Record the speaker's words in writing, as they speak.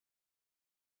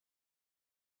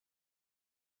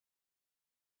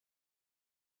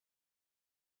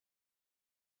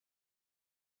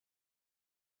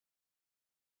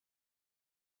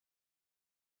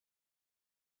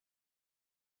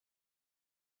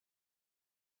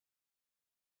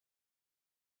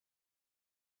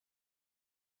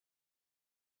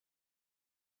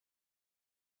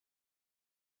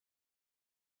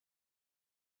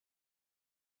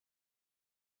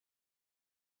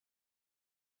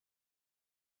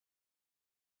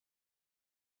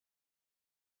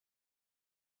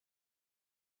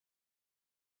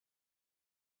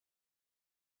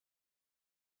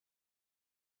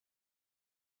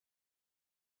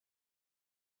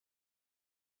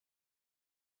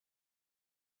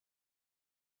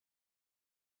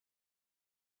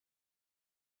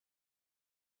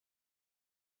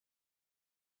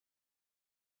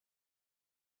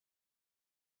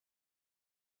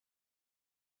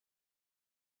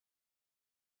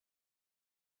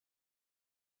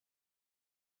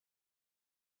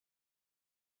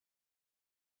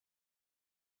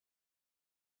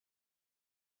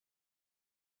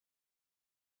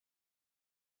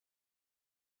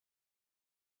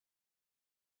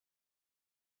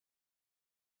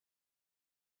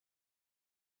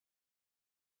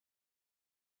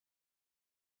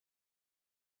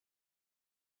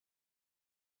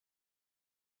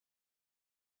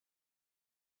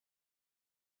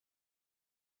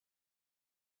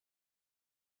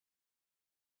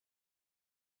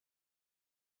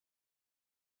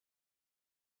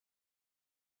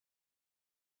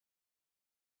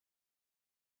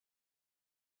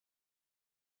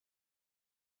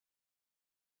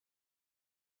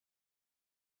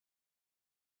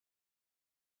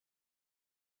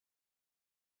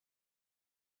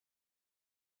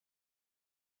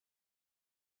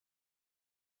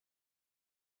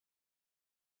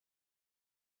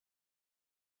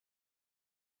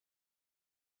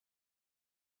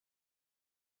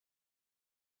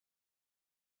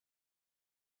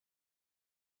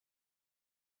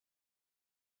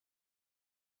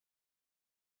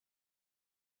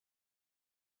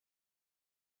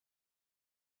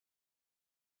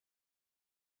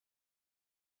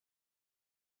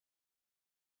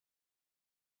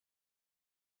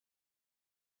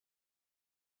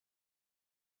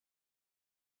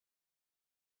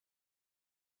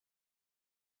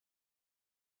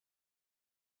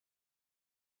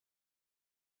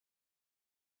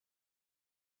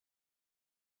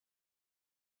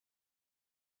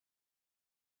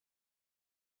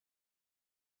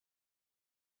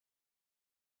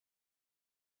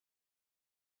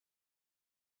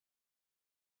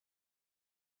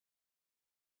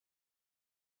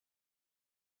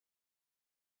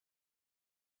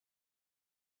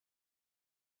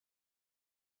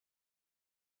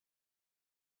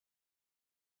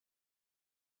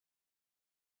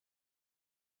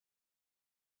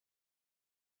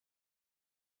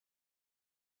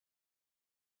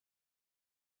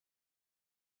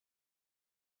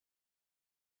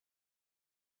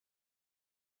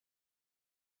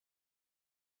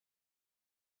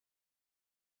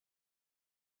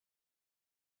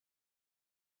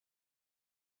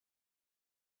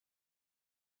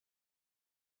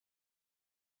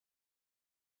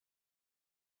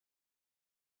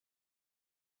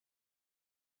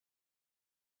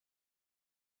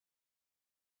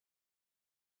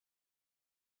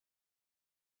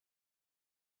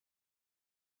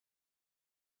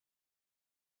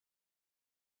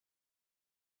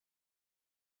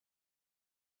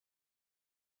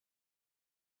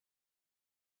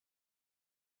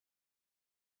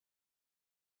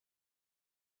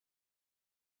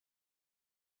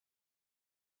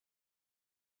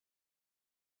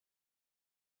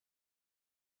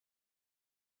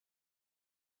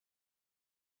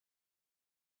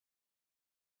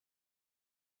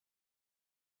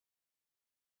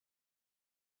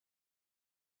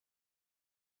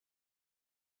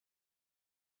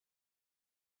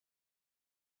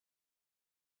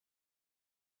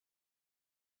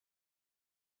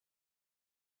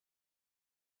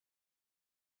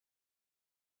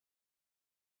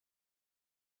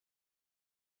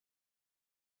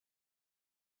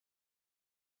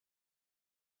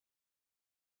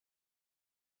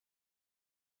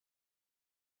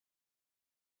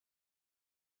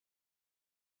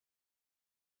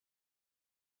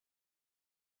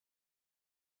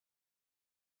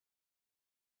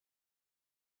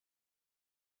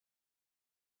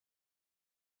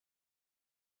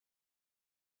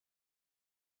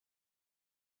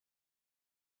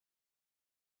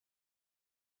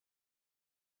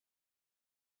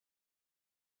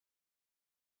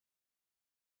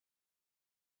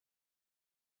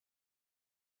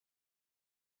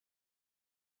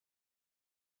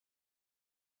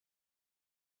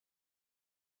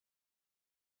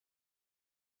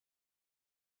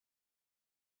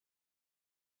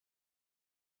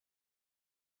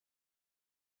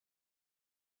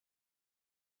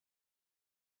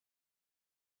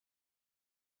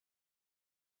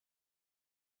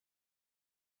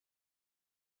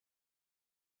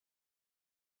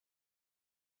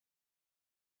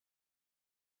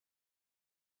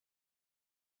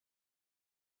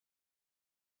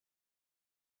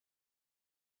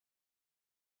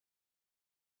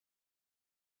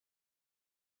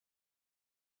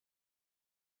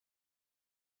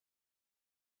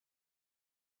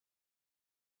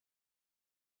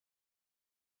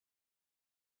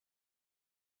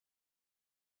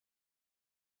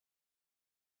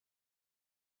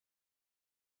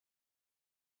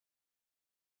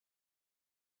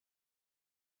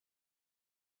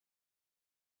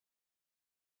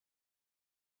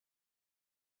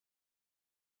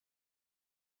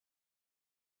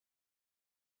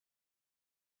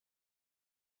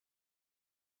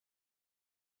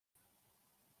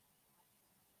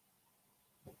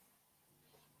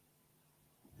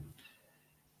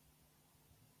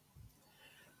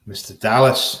Mr.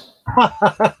 Dallas.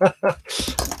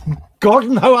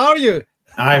 Gordon, how are you?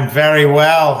 I'm very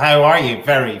well. How are you?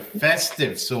 Very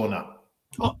festive, Sona.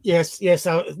 Oh, yes.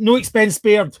 No expense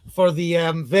spared for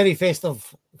the very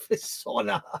festive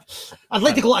sauna. I'd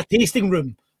like to call it a tasting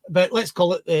room, but let's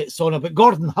call it sauna. But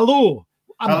Gordon, hello.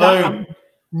 I'm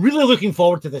really looking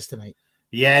forward to this tonight.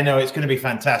 Yeah, no, it's going to be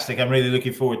fantastic. I'm really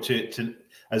looking forward to it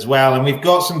as well. And we've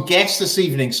got some guests this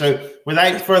evening. So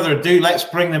without further ado, let's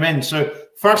bring them in. So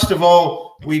first of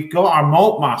all, we've got our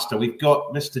malt master. We've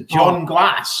got Mr. John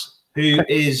Glass, who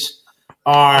is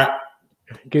our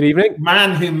good evening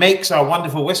man who makes our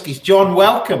wonderful whiskies. John,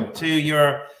 welcome to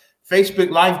your Facebook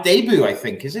Live debut, I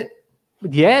think, is it?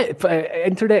 Yeah,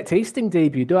 internet tasting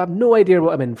debut. I have no idea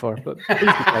what I'm in for, but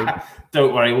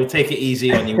don't worry, we'll take it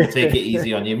easy on you. We'll take it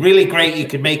easy on you. Really great you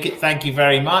could make it. Thank you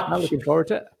very much. I'm looking forward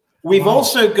to it. We've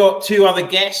also got two other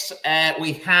guests.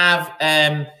 We have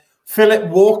Philip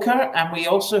Walker and we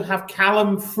also have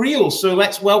Callum Friel. So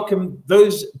let's welcome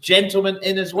those gentlemen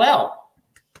in as well.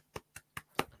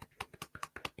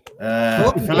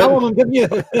 Philip.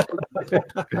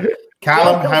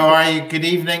 Callum, how are you? Good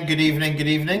evening. Good evening. Good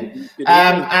evening.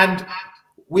 And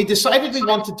we decided we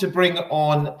wanted to bring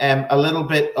on a little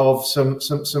bit of some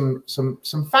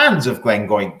fans of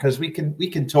Glengoyne, because we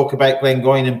can talk about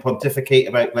Glengoyne and pontificate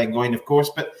about Glengoyne, of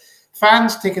course, but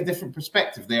fans take a different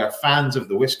perspective. They are fans of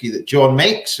the whiskey that John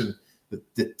makes, and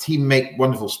the team make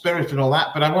wonderful spirit and all that.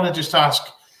 But I want to just ask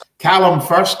Callum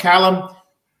first. Callum,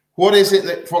 what is it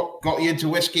that got you into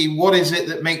whiskey? What is it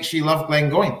that makes you love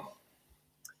Glengoyne?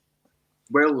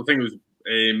 Well, the thing was,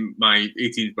 my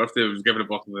 18th birthday, I was given a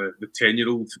bottle of the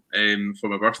 10-year-old for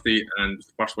my birthday, and it was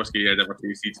the first whiskey I'd ever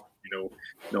tasted. You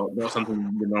know, not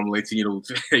something the normal 18-year-old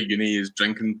uni is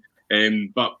drinking.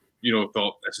 But you know,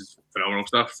 thought this is phenomenal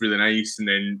stuff, really nice. And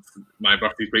then my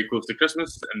birthday's quite close to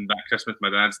Christmas, and that Christmas my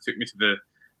dad took me to the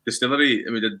distillery,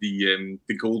 and we did the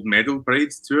gold medal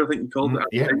parades tour, I think you called it.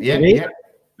 Yeah.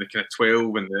 The kind of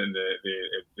 12 and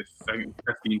the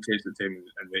 15 taste at the time,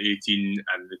 and the 18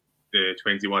 and the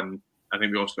 21. I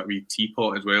think we also got a wee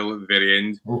teapot as well at the very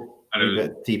end. Oh, and it was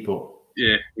teapot.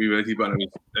 Yeah, we were a teapot, and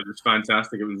it was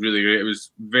fantastic. It was really great. It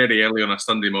was very early on a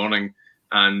Sunday morning,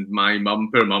 and my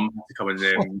poor mum, had to come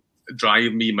and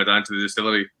drive me and my dad to the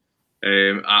distillery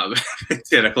at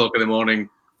 10 o'clock in the morning.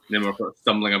 And then we were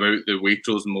stumbling about the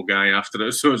Waitrose and Mulgai after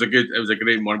it. So it was a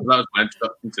great morning. But that was my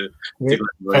introduction to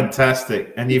Glengoyne.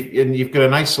 Fantastic. And you've got a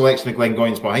nice selection of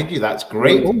Glengoynes behind you. That's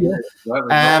great. Oh,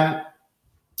 yeah.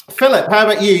 Philip, how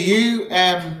about you?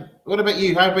 What about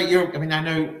you? How about your? I mean, I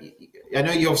know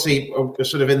you obviously are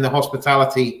sort of in the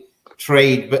hospitality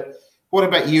trade, but what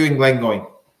about you in Glengoyne?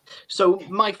 So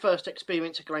my first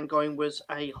experience at Glengoyne was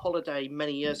a holiday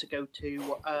many years ago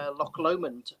to Loch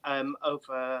Lomond,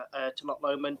 over to Loch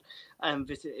Lomond, and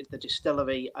visited the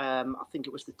distillery. I think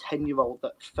it was the 10-year-old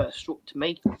that first struck to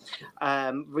me.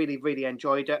 Really, really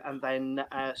enjoyed it, and then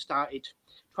started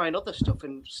trying other stuff,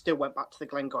 and still went back to the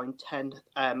Glengoyne 10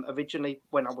 originally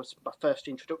when I was my first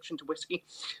introduction to whiskey,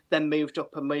 then moved up,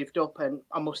 and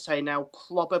I must say now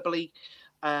probably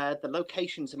the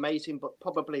location's amazing, but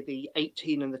probably the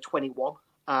 18 and the 21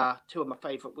 are two of my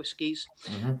favourite whiskies.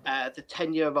 The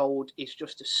 10-year-old is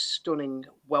just a stunning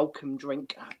welcome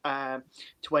drink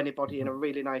to anybody, and a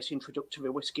really nice introductory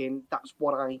whiskey, and that's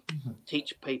what I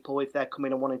teach people if they're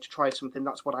coming and wanting to try something.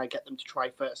 That's what I get them to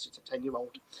try first. It's a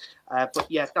 10-year-old. But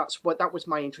yeah, that was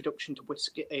my introduction to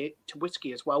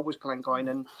whiskey as well, was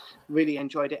Glengoyne, and really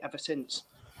enjoyed it ever since.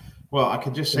 Well, I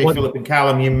can just say, Philip and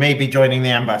Callum, you may be joining the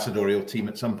ambassadorial team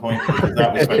at some point.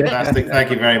 That was fantastic.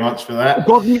 Thank you very much for that.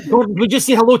 Gordon, we just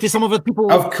say hello to some of the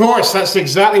people. Of course, that's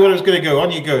exactly what I was going to go.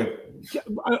 On you go.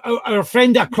 Our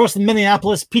friend across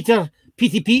Minneapolis, Peter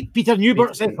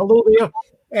Newbert, said hello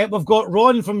there. We've got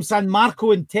Ron from San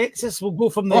Marco in Texas. We'll go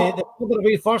from the other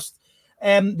way first.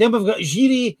 Then we've got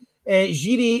Jiri.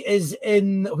 Jiri is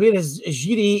in, where is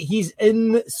Jiri? He's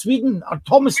in Sweden, or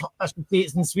Thomas, I should say,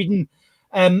 it's in Sweden.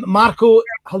 Marco,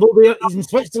 hello there. He's in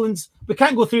Switzerland. We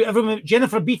can't go through everyone.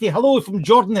 Jennifer Beattie, hello from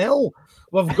Jordan Hill.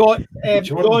 We've got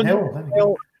John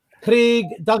Hill, Craig,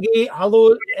 Dougie,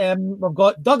 hello. We've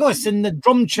got Douglas in the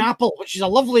Drum Chapel, which is a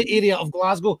lovely area of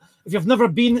Glasgow. If you've never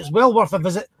been, it's well worth a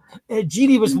visit.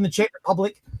 Jeannie was from the Czech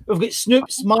Republic. We've got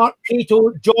Snoops, Mark,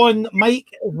 Kato, John, Mike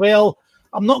as well.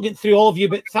 I'm not getting through all of you,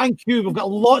 but thank you. We've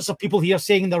got lots of people here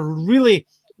saying they're really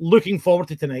looking forward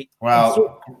to tonight.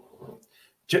 Well,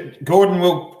 Gordon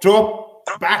will drop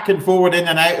back and forward in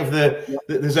and out of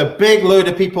there's a big load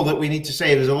of people that we need to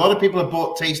say. There's a lot of people have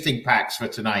bought tasting packs for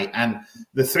tonight, and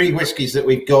the 3 whiskies that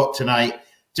we've got tonight,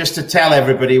 just to tell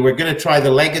everybody, we're going to try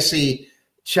the Legacy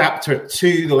Chapter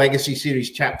 2, the Legacy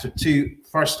Series Chapter 2.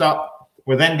 First up,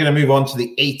 We're then going to move on to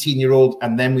the 18-year-old,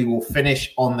 and then we will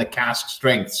finish on the cask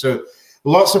strength. So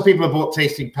lots of people have bought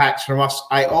tasting packs from us.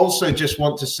 I also just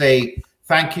want to say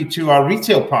thank you to our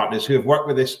retail partners who have worked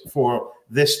with us for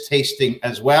this tasting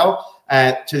as well.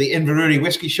 To the Inverurie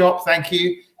Whiskey Shop, thank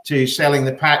you. To selling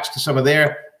the packs to some of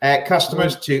their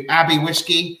customers. To Abbey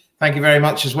Whiskey, thank you very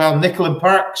much as well. Nickel and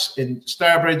Perks in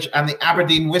Stourbridge and the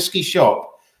Aberdeen Whiskey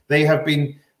Shop. They have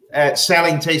been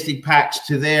selling tasting packs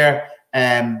to their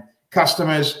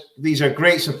customers. These are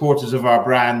great supporters of our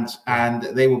brand, and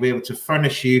they will be able to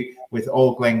furnish you with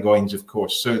all Glengoynes, of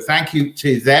course. So thank you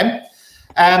to them.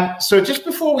 So just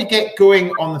before we get going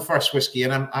on the first whiskey,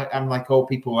 and I'm like all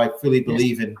people, I fully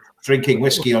believe in drinking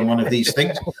whiskey on one of these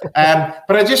things.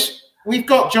 But we've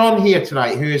got John here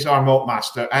tonight, who is our malt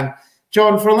master. And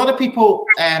John, for a lot of people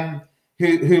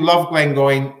who love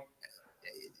Glengoyne,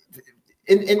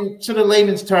 in sort of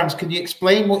layman's terms, can you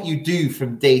explain what you do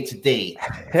from day to day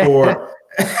for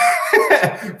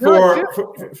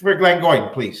for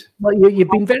Glengoyne, please? Well, you've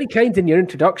been very kind in your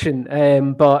introduction,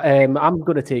 but I'm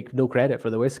going to take no credit for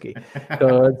the whiskey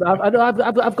because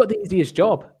I've got the easiest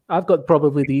job. I've got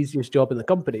probably the easiest job in the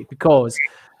company because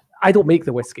I don't make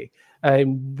the whiskey.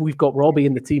 We've got Robbie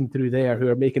and the team through there who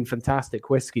are making fantastic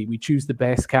whiskey. We choose the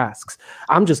best casks.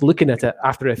 I'm just looking at it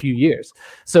after a few years.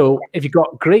 So if you've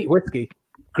got great whiskey,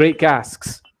 great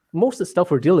casks, most of the stuff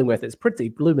we're dealing with is pretty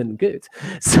blooming good.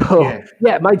 So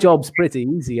yeah, my job's pretty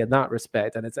easy in that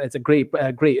respect, and it's a great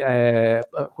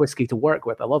whiskey to work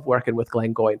with. I love working with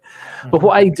Glengoyne. But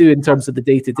what I do in terms of the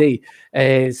day-to-day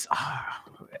is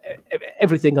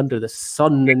everything under the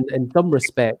sun in some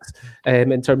respects,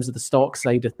 in terms of the stock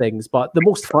side of things. But the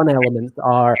most fun elements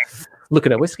are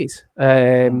looking at whiskies.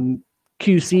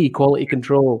 QC, quality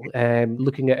control,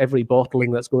 looking at every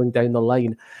bottling that's going down the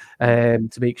line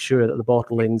to make sure that the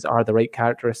bottlings are the right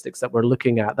characteristics that we're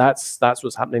looking at. That's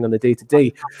what's happening on the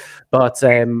day-to-day. But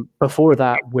before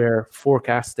that, we're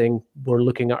forecasting, we're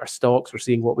looking at our stocks, we're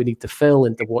seeing what we need to fill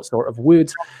into what sort of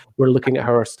wood. We're looking at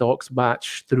how our stocks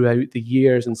match throughout the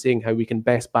years and seeing how we can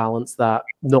best balance that,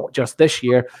 not just this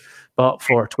year, but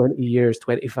for 20 years,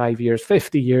 25 years,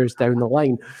 50 years down the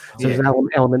line. So there's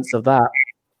elements of that.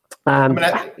 I mean,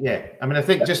 I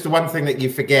think just the one thing that you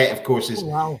forget, of course, is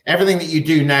everything that you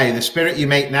do now, the spirit you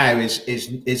make now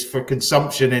is for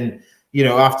consumption in,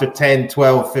 after 10,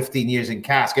 12, 15 years in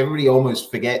cask. Everybody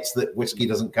almost forgets that whiskey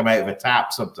doesn't come out of a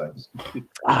tap sometimes.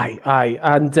 Aye.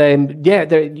 And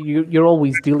you're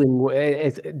always dealing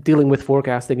with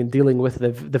forecasting and dealing with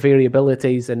the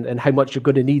variabilities and how much you're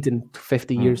going to need in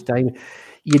 50 years' time.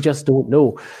 You just don't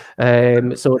know.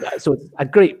 So it's a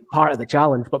great part of the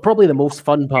challenge, but probably the most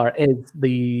fun part is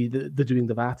the doing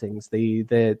the vattings,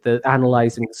 the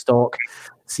analysing the stock,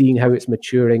 seeing how it's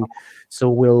maturing.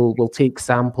 So we'll take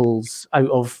samples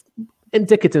out of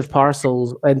indicative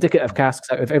casks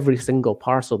out of every single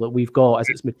parcel that we've got as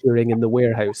it's maturing in the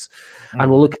warehouse. And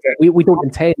we'll look at it. We don't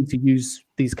intend to use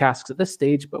these casks at this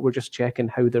stage, but we're just checking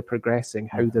how they're progressing,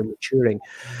 how they're maturing.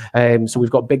 So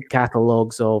we've got big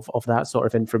catalogues of that sort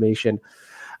of information.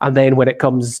 And then when it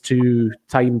comes to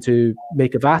time to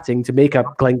make a vatting, to make a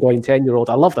Glengoyne 10-year-old,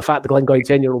 I love the fact the Glengoyne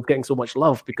 10-year-old getting so much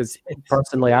love because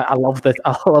personally, I love the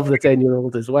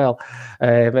 10-year-old as well.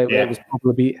 It was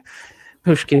probably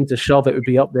push came to shove, it would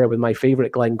be up there with my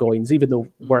favorite Glengoynes, even though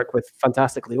I work with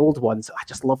fantastically old ones. I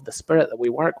just love the spirit that we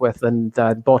work with, and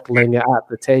bottling it at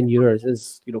the 10 years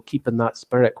is, keeping that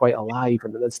spirit quite alive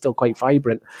and it's still quite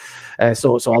vibrant.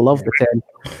 So I love the 10.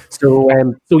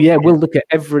 So yeah, we'll look at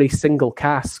every single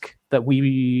cask that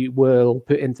we will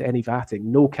put into any vatting.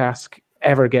 No cask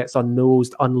ever gets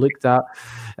unnosed, unlooked at.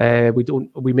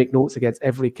 We make notes against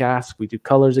every cask. We do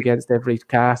colours against every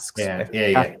cask.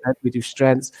 We do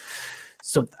strengths.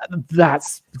 So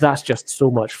that's just so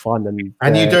much fun, and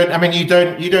you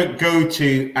don't go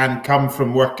to and come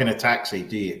from work in a taxi,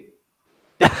 do you?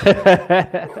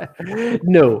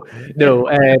 No.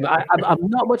 I'm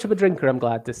not much of a drinker, I'm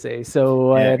glad to say.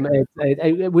 So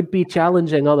it would be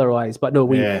challenging otherwise. But no,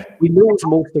 we know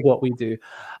most of what we do.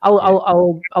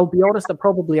 I'll be honest. I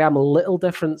probably am a little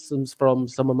different from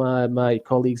some of my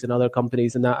colleagues in other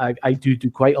companies, in that I do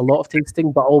quite a lot of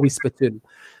tasting, but always spittoon.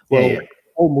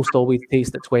 Almost always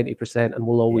taste at 20% and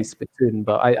will always spittoon.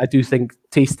 But I do think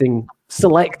tasting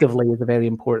selectively is a very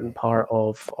important part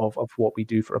of what we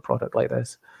do for a product like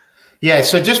this. Yeah,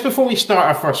 so just before we start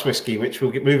our first whiskey, which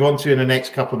we'll move on to in the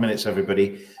next couple of minutes,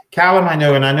 everybody, Callum, I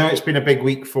know it's been a big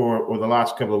week or the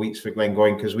last couple of weeks for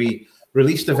Glengoyne, because we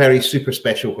released a very super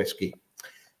special whiskey.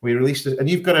 We released it, and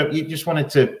you just wanted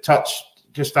to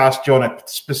ask John a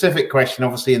specific question,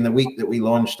 obviously, in the week that we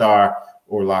launched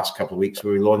last couple of weeks,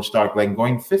 where we launched our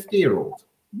Glengoyne 50-year-old.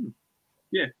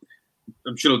 Yeah.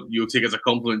 I'm sure you'll take it as a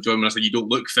compliment, John, when I say you don't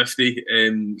look 50. How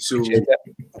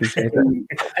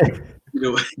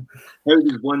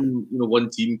does one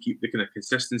team keep the kind of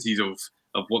consistencies of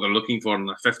what they're looking for in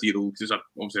a 50-year-old? Because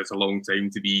obviously it's a long time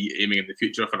to be aiming in the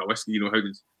future for a whiskey. How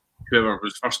did whoever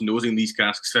was first nosing these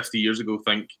casks 50 years ago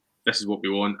think this is what we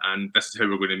want and this is how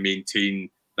we're going to maintain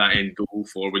that end goal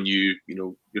for when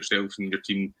yourselves and your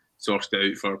team sourced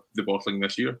it out for the bottling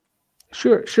this year?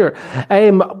 Sure.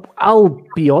 I'll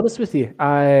be honest with you.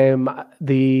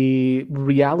 The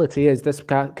reality is this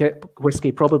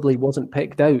whiskey probably wasn't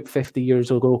picked out 50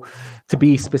 years ago to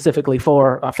be specifically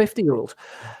for a 50-year-old.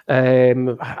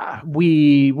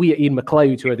 We at Ian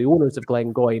MacLeod, who are the owners of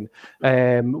Glengoyne,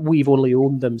 we've only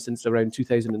owned them since around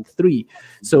 2003.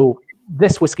 So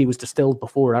this whiskey was distilled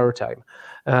before our time,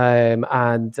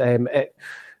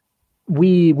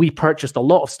 we purchased a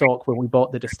lot of stock when we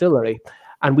bought the distillery.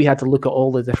 And we had to look at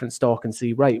all the different stock and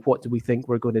see, right, what do we think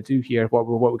we're going to do here? What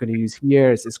we're going to use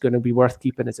here? Is this going to be worth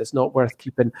keeping? Is this not worth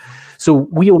keeping? So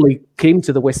we only came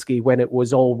to the whiskey when it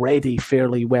was already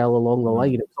fairly well along the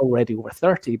line. It was already over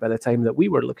 30 by the time that we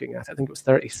were looking at it. I think it was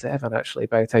 37, actually,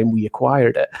 by the time we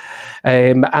acquired it.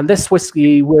 And this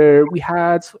whiskey, where we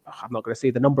had, I'm not going to say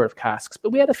the number of casks,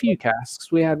 but we had a few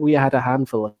casks. We had a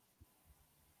handful of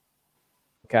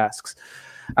casks.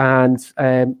 And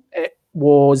it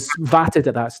was vatted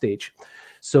at that stage.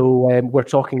 So we're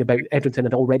talking about Edrington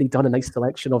had already done a nice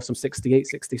selection of some 68,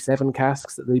 67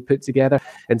 casks that they put together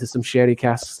into some sherry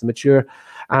casks to mature.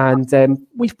 And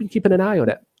we've been keeping an eye on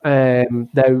it.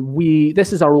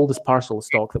 This is our oldest parcel of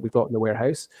stock that we've got in the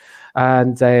warehouse.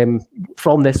 And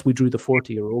from this, we drew the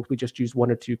 40-year-old. We just used one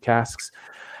or two casks.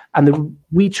 And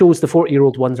we chose the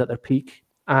 40-year-old ones at their peak.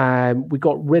 We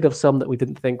got rid of some that we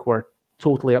didn't think were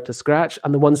totally up to scratch,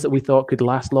 and the ones that we thought could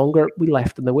last longer, we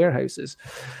left in the warehouses.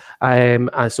 And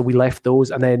so we left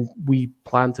those, and then we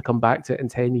planned to come back to it in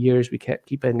 10 years. We kept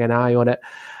keeping an eye on it.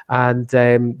 And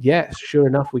sure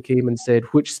enough, we came and said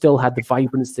which still had the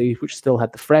vibrancy, which still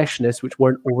had the freshness, which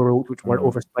weren't over oaked, which weren't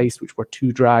overspiced, which were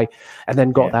too dry, and then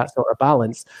got that sort of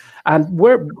balance. And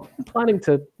we're planning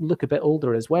to look a bit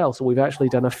older as well. So we've actually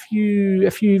done a few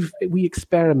wee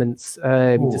experiments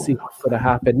to see what's going to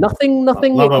happen. Nothing.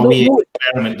 Love a wee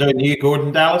experiment, don't you,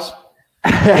 Gordon Dallas?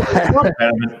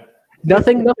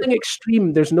 Nothing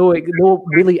extreme. There's no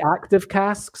really active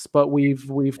casks, but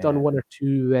we've done one or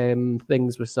two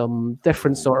things with some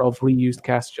different sort of reused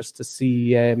casks just to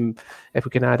see if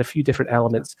we can add a few different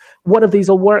elements. One of these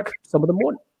will work, some of them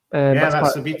won't.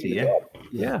 That's the beauty,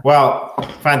 yeah. Well,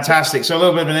 fantastic. So a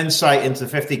little bit of an insight into the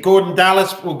 50. Gordon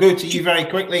Dallas, we'll go to you very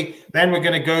quickly. Then we're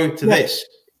going to go to this.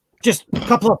 Just a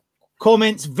couple of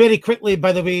comments very quickly,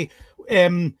 by the way.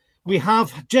 We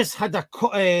have just had a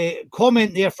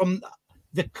comment there from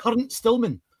the current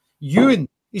Stillman, Ewan.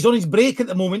 He's on his break at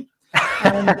the moment.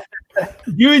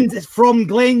 Ewan from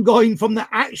Glengoyne, from the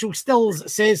actual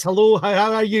stills, says, hello,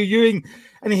 how are you, Ewan?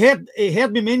 And he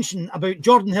heard me mention about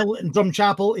Jordan Hill and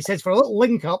Drumchapel. He says, for a little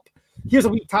link up, here's a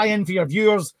wee tie-in for your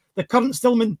viewers. The current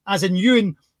Stillman, as in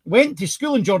Ewan, went to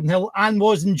school in Jordan Hill and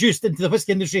was induced into the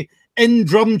whiskey industry in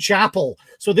Drumchapel.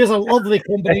 So there's a lovely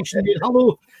combination.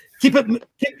 Hello. Keep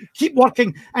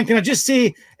working. And can I just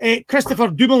say, Christopher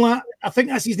Dumoulin, I think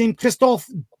that's his name, Christophe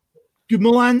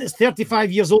Dumoulin, is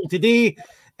 35 years old today.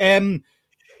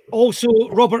 Also,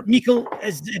 Robert Meikle,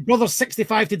 his brother's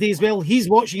 65 today as well. He's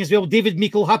watching as well. David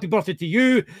Meikle, happy birthday to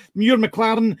you. Muir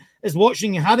McLaren is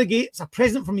watching Harrogate. It's a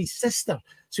present from his sister.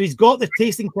 So he's got the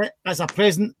tasting kit as a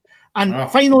present. And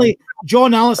finally,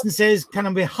 John Allison says,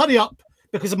 can we hurry up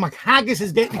because my haggis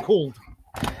is getting cold.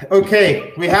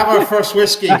 Okay, we have our first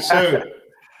whiskey. So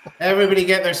everybody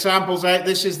get their samples out.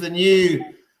 This is the new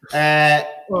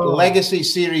Legacy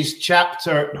Series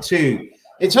Chapter 2.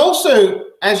 It's also,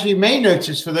 as you may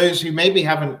notice, for those who maybe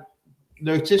haven't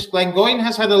noticed, Glengoyne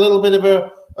has had a little bit of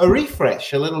a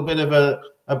refresh, a little bit of a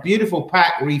beautiful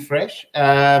pack refresh.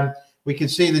 We can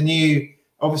see the new,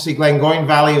 obviously, Glengoyne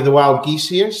Valley of the Wild Geese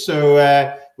here.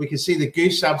 So we can see the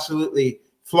goose absolutely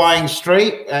flying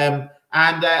straight. And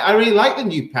I really like the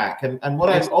new pack. And what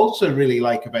I also really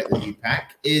like about the new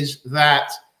pack is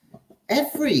that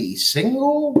every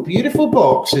single beautiful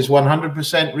box is 100%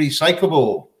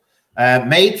 recyclable.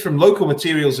 Made from local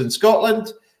materials in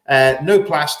Scotland, no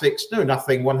plastics, no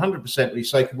nothing, 100%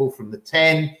 recyclable from the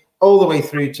 10 all the way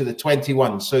through to the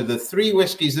 21. So the 3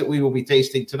 whiskies that we will be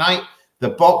tasting tonight,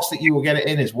 the box that you will get it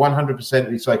in is 100%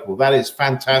 recyclable. That is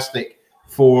fantastic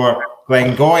for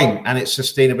Glengoyne and its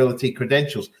sustainability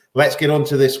credentials. Let's get on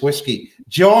to this whiskey.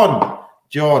 John,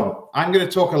 I'm going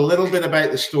to talk a little bit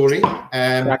about the story.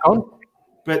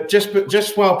 But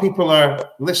just while people are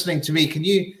listening to me, can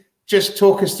you just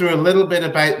talk us through a little bit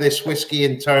about this whiskey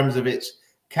in terms of its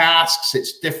casks,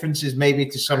 its differences maybe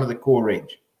to some of the core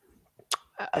range?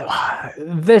 I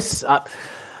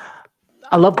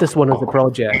love this one as a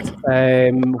project.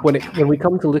 When we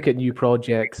come to look at new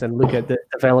projects and look at the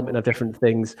development of different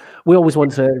things, we always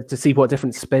want to see what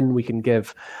different spin we can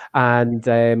give. And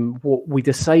what we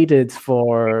decided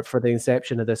for the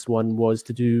inception of this one was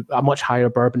to do a much higher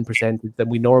bourbon percentage than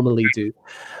we normally do,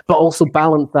 but also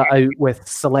balance that out with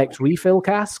select refill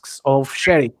casks of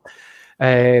sherry.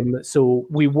 So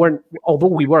we weren't, although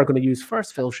we were going to use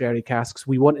first fill sherry casks,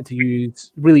 we wanted to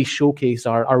really showcase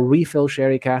our refill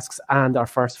sherry casks and our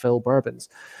first fill bourbons.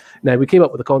 Now, we came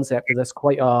up with the concept of this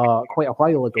quite a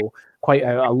while ago, quite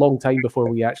a long time before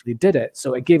we actually did it.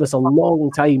 So it gave us a long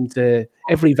time to,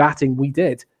 every vatting we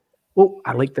did, oh,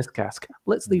 I like this cask.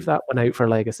 Let's leave that one out for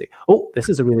legacy. Oh, this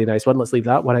is a really nice one. Let's leave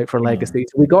that one out for legacy.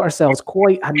 So we got ourselves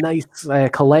quite a nice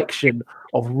collection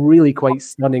of really quite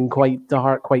stunning, quite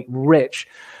dark, quite rich,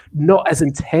 not as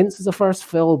intense as a first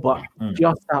fill, but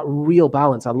just that real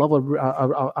balance. I love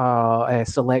a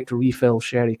select refill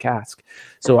sherry cask.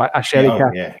 So a sherry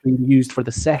cask being used for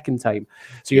the second time.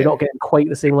 So you're not getting quite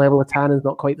the same level of tannins,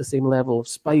 not quite the same level of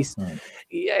spice.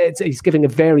 It's giving a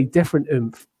very different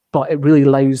oomph, but it really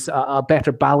allows a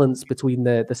better balance between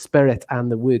the spirit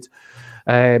and the wood.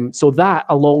 So that,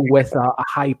 along with a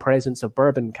high presence of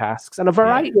bourbon casks and a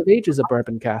variety of ages of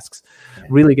bourbon casks,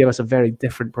 really give us a very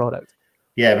different product.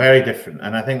 Yeah, very different.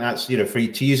 And I think that's, you know, for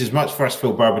you to use as much first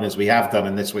fill bourbon as we have done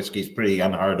in this whiskey is pretty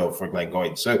unheard of for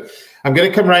Glengoyne. So I'm going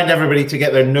to come around everybody to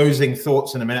get their nosing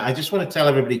thoughts in a minute. I just want to tell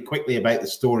everybody quickly about the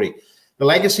story. The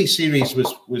Legacy series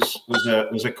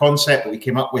was a concept that we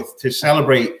came up with to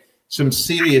celebrate some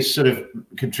serious sort of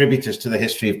contributors to the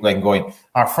history of Glengoyne.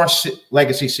 Our first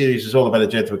Legacy series is all about a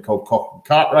gentleman called Cochrane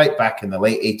Cartwright back in the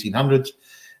late 1800s.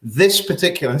 This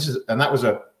particular, and that was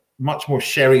a much more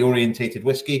sherry-orientated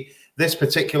whiskey. This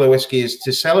particular whiskey is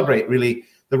to celebrate really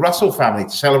the Russell family, to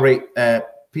celebrate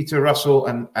Peter Russell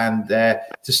and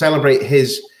to celebrate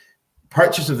his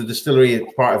purchase of the distillery as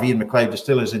part of Ian MacLeod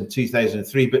Distillers in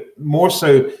 2003, but more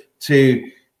so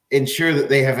to ensure that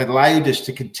they have allowed us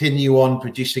to continue on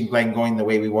producing Glengoyne the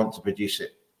way we want to produce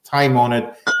it.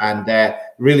 Time-honoured and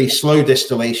really slow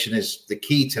distillation is the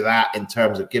key to that in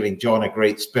terms of giving John a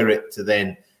great spirit to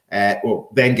then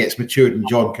gets matured and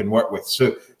John can work with.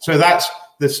 So that's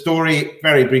the story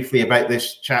very briefly about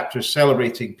this chapter,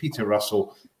 celebrating Peter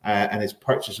Russell and his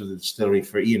purchase of the distillery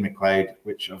for Ian MacLeod,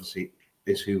 which obviously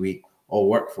is who we all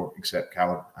work for, except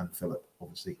Callum and Philip,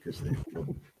 obviously, because they,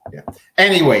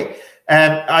 Anyway,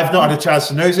 I've not had a chance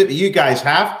to nose it, but you guys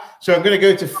have. So I'm going to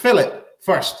go to Philip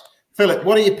first. Philip,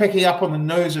 what are you picking up on the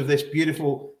nose of this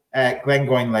beautiful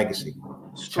Glengoyne Legacy?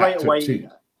 Straight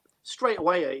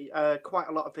away, quite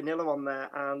a lot of vanilla on there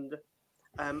and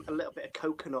a little bit of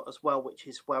coconut as well, which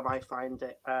is where I find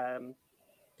it on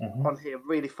here.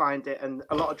 Really find it, and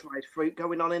a lot of dried fruit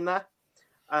going on in there.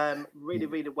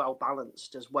 Really well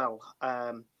balanced as well.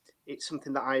 It's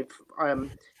something that I've.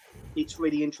 It's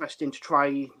really interesting to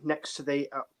try next to the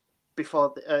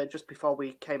just before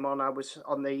we came on. I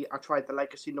tried the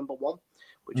Legacy number 1,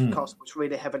 which of course was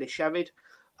really heavily sherried,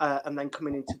 and then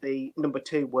coming into the number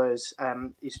 2 was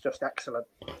is just excellent.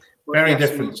 Very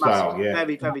different style,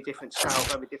 very different style,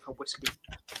 very different whiskey.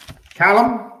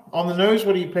 Callum, on the nose,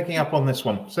 what are you picking up on this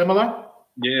one? Similar?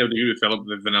 Yeah, I would agree with Philip.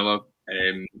 The vanilla,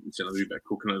 certainly a wee bit of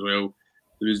coconut as well.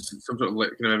 There was some sort of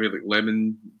maybe like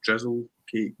lemon drizzle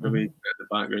cake maybe in the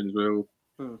background as well.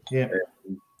 Yeah,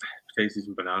 potentially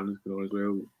some bananas going on as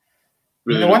well.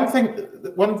 Really,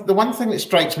 the one thing that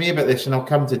strikes me about this, and I'll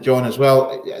come to John as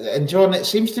well. And John, it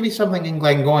seems to be something in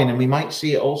Glengoyne, and we might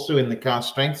see it also in the cask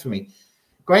strength for me.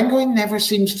 Glengoyne never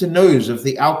seems to nose of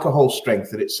the alcohol strength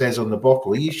that it says on the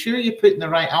bottle. Are you sure you're putting the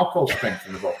right alcohol strength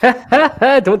in the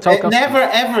bottle? Don't talk. It never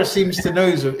ever seems to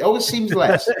nose of. It always seems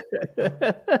less.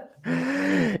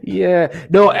 Yeah,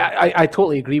 no, I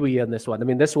totally agree with you on this one. I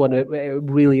mean, this one it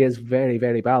really is very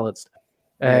balanced.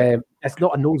 It's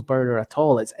not a nose burner at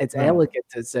all. It's elegant.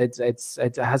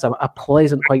 It has a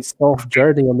pleasant, quite soft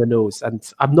journey on the nose. And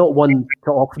I'm not one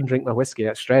to often drink my whiskey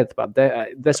at strength, but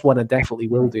this one I definitely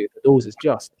will do. The nose is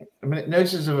just. I mean, it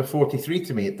noses of a 43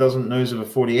 to me. It doesn't nose of a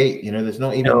 48. You know, there's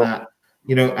not even that.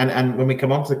 You know, and when we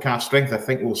come on to the cask strength, I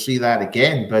think we'll see that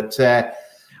again. But so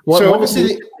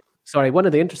obviously. One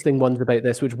of the interesting ones about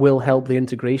this, which will help the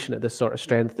integration of this sort of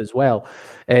strength as well,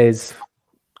 is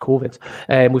COVID.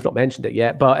 We've not mentioned it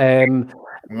yet, but we're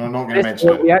not going to mention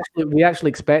it. We actually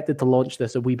expected to launch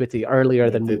this a wee bit earlier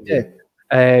than we did.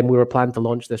 We were planning to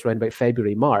launch this around about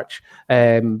February, March,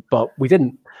 but we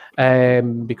didn't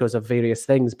because of various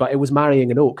things. But it was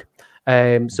marrying an oak.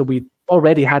 So we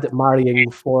already had it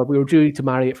marrying for, we were due to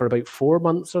marry it for about 4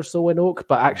 months or so in oak,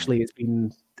 but actually it's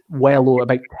been well over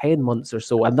about 10 months or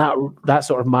so. And that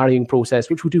sort of marrying process,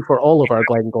 which we do for all of our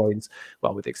Glengoynes,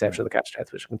 well, with the exception of the catch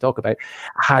death, which we can talk about,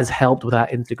 has helped with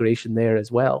that integration there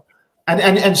as well.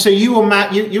 And so you will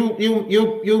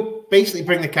you basically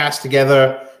bring the cask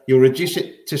together, you'll reduce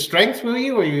it to strength, will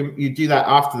you? Or you do that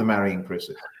after the marrying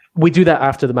process? We do that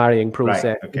after the marrying process.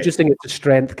 Right, okay. Reducing it to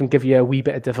strength can give you a wee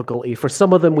bit of difficulty. For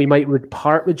some of them, we might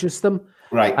reduce them,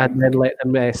 right, and then let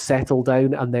them settle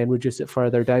down, and then reduce it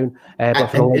further down. But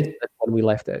for this one, we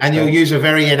left it. And you'll use a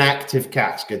very inactive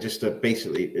cask, just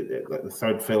basically like the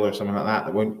third fill or something like that.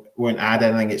 That won't add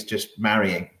anything. It's just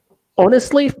marrying.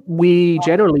 Honestly, we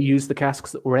generally use the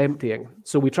casks that we're emptying.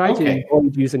 So we try to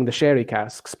avoid using the sherry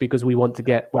casks because we want to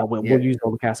get, we'll use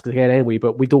all the casks again anyway,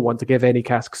 but we don't want to give any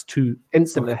casks too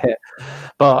instant a hit.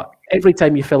 But every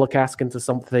time you fill a cask into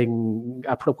something,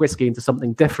 a whiskey into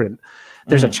something different,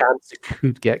 there's a chance it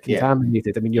could get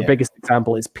contaminated. I mean, your biggest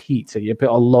example is peat. So you put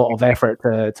a lot of effort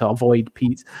to avoid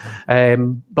peat.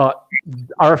 But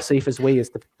our safest way is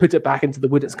to put it back into the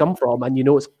wood it's come from, and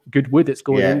it's good wood, it's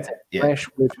going into fresh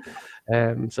wood.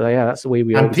 So yeah, that's the way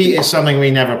we. And peat is something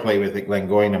we never play with at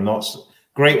Glengoyne. I'm not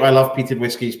great. I love peated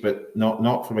whiskies, but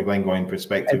not from a Glengoyne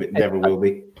perspective. It never will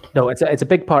be. No, it's a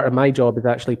big part of my job is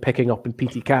actually picking up in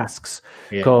peaty casks,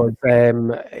 because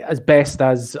as best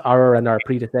as our and our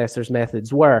predecessors'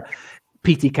 methods were,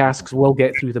 peaty casks will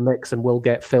get through the mix and will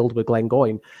get filled with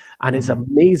Glengoyne. And it's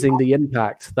amazing the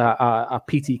impact that a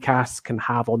peaty cask can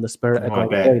have on the spirit of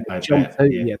Glengoyne. It jumps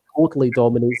out, totally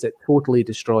dominates it, totally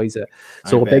destroys it.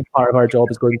 So a big part of our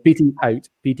job is going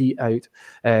peaty out,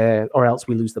 or else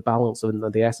we lose the balance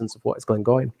and the essence of what is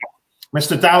Glengoyne.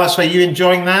 Mr. Dallas, are you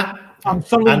enjoying that? I'm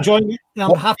thoroughly enjoying it.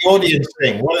 What are the audience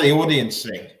saying? What are the audience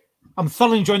saying? I'm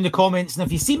thoroughly enjoying the comments, and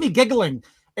if you see me giggling,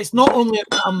 it's not only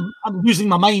I'm losing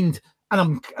my mind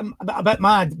and I'm a bit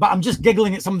mad, but I'm just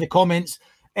giggling at some of the comments.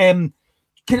 John,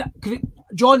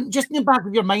 just in the back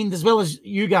of your mind, as well as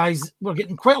you guys, we're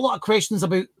getting quite a lot of questions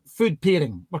about food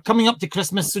pairing. We're coming up to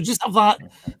Christmas, so just have that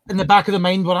in the back of the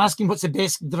mind. We're asking what's the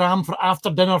best dram for after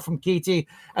dinner from Katie,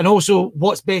 and also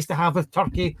what's best to have with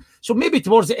turkey. So maybe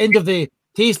towards the end of the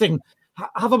tasting,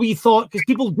 have a wee thought, because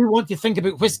people do want to think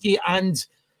about whiskey and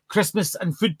Christmas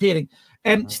and food pairing.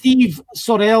 Steve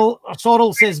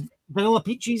Sorrell says vanilla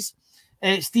peaches.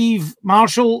 Steve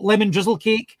Marshall, lemon drizzle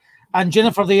cake. And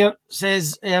Jennifer there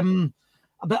says a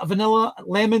bit of vanilla,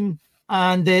 lemon,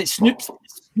 and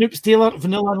Snoops Taylor,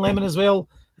 vanilla and lemon as well.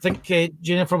 I think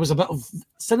Jennifer was a bit of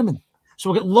cinnamon.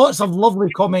 So we've got lots of lovely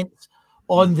comments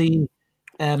on the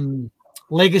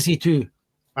legacy too.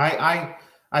 I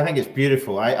think it's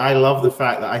beautiful. I love the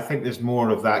fact that I think there's more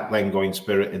of that Glengoyne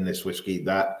spirit in this whiskey.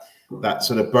 That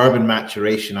sort of bourbon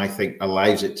maturation, I think,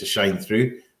 allows it to shine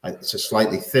through. It's a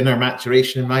slightly thinner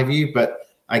maturation in my view, but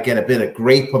I get a bit of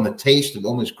grape on the taste, of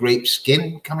almost grape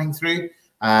skin coming through.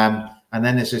 And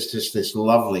then there's just this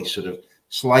lovely sort of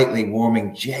slightly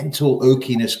warming, gentle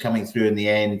oakiness coming through in the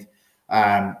end.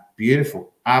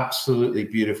 Beautiful, absolutely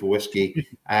beautiful whiskey.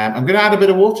 I'm going to add a bit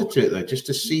of water to it, though, just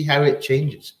to see how it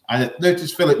changes. I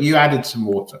noticed, Philip, you added some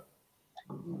water.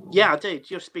 Yeah, I did,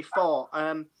 just before.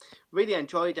 Really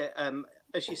enjoyed it.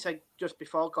 As you said just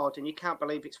before, Gordon, you can't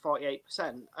believe it's 48%.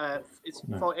 It's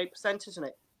 48%, isn't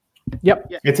it? Yep.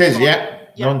 Yeah, it is,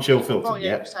 non-chill filter.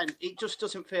 48%. It just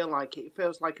doesn't feel like it. It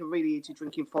feels like a really easy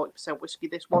drinking 40% whiskey,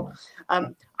 this one.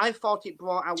 I thought it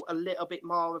brought out a little bit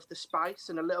more of the spice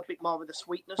and a little bit more of the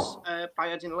sweetness by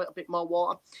adding a little bit more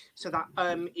water, so that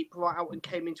it brought out and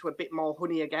came into a bit more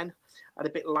honey again and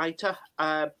a bit lighter.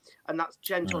 And that's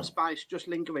gentle spice just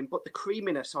lingering, but the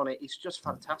creaminess on it is just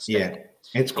fantastic. Yeah,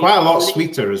 it's quite a lot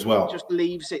sweeter as well. Just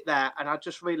leaves it there, and I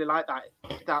just really like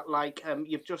that. That like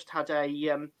you've just had a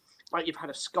like you've had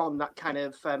a scone, that kind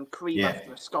of cream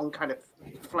after a scone kind of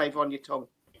flavour on your tongue.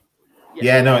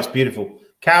 Yeah, no, it's beautiful.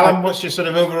 Callum, what's your sort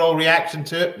of overall reaction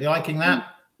to it? You liking that?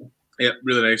 Yeah,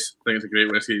 really nice. I think it's a great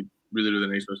whiskey. Really,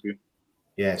 really nice whiskey.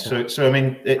 Yeah, so I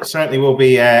mean, it certainly will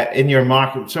be in your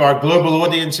market. So our global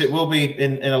audience, it will be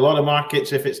in a lot of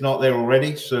markets if it's not there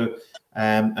already. So,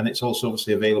 and it's also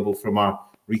obviously available from our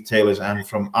retailers and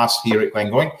from us here at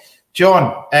Glengoyne.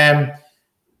 John,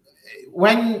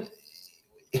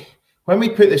 when we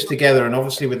put this together, and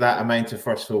obviously with that amount of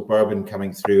first fill bourbon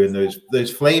coming through, and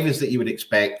those flavors that you would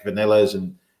expect, vanillas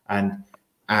and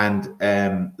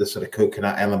the sort of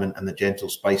coconut element and the gentle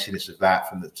spiciness of that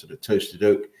from the sort of toasted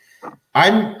oak,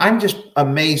 I'm just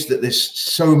amazed that there's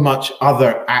so much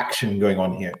other action going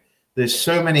on here. There's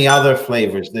so many other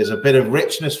flavors. There's a bit of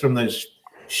richness from those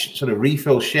sort of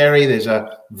refill sherry. There's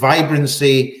a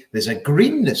vibrancy. There's a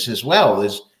greenness as well.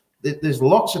 There's there's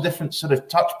lots of different sort of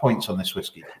touch points on this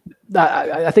whiskey.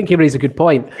 I think you raise a good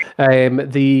point.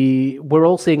 We're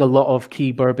all seeing a lot of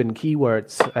key bourbon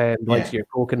keywords, like your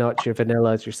coconuts, your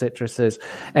vanillas, your citruses.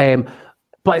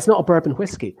 But it's not a bourbon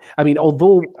whiskey. I mean,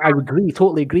 although I would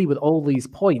totally agree with all these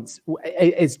points,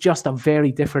 it's just a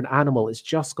very different animal. It's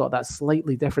just got that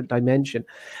slightly different dimension.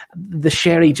 The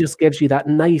sherry just gives you that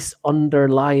nice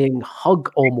underlying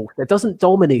hug almost. It doesn't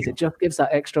dominate. It just gives that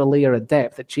extra layer of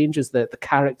depth. It changes the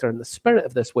character and the spirit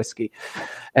of this whiskey,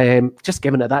 just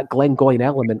giving it that Glengoyne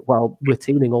element while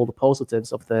retaining all the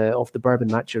positives of the bourbon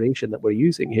maturation that we're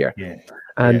using here. Yeah.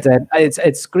 And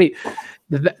it's great.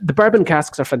 The bourbon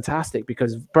casks are fantastic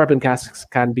because bourbon casks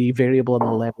can be variable in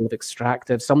the level of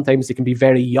extractive. Sometimes they can be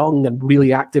very young and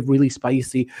really active, really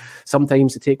spicy.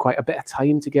 Sometimes they take quite a bit of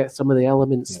time to get some of the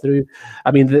elements through.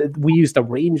 I mean, we used a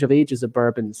range of ages of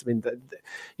bourbons. I mean,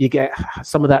 you get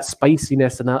some of that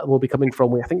spiciness, and that will be coming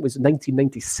from, I think it was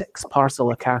 1996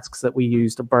 parcel of casks that we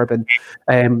used of bourbon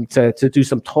to do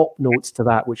some top notes to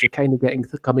that, which are kind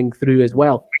of coming through as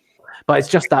well. But it's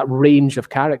just that range of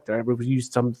character. We've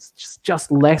used some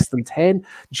just less than 10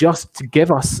 just to give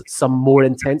us some more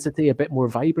intensity, a bit more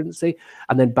vibrancy,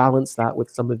 and then balance that with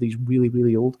some of these really,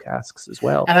 really old casks as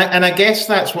well. And I guess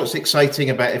that's what's exciting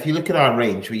about, if you look at our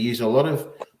range, we use a lot of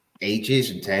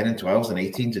ages and 10 and 12s and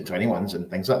 18s and 21s and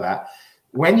things like that.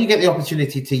 When you get the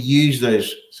opportunity to use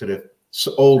those sort of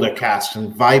older casks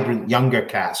and vibrant younger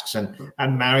casks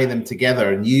and marry them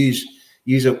together and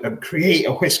create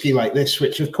a whiskey like this,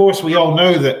 which of course we all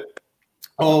know that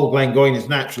all Glengoyne is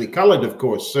naturally coloured, of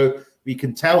course, so we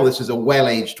can tell this is a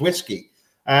well-aged whiskey.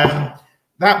 It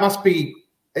must be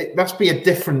a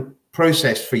different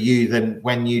process for you than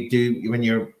when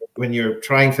you're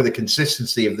trying for the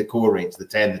consistency of the core range, the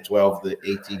 10, the 12, the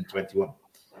 18, 21.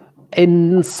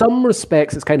 In some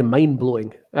respects, it's kind of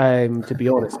mind-blowing, to be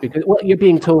honest, because what you're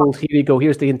being told, here you go,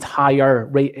 here's the entire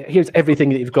rate, here's everything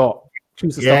that you've got.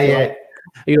 Choose the stuff.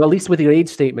 You know, at least with your age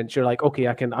statements, you're like, okay,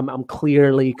 I'm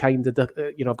clearly kind of,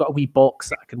 I've got a wee box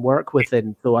that I can work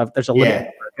within. So there's a limit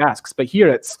of casks. But here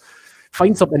it's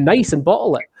find something nice and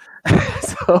bottle it.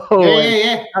 That's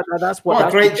what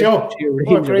a great job.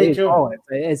 What a great job.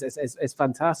 It's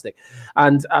fantastic.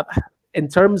 And in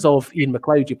terms of Ian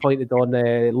McLeod, you pointed on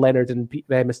Leonard and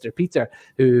Mr. Peter,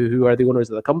 who are the owners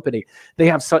of the company. They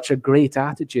have such a great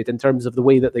attitude in terms of the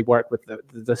way that they work with the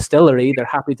distillery. They're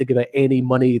happy to give it any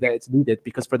money that it's needed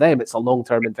because for them, it's a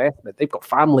long-term investment. They've got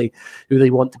family who they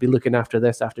want to be looking after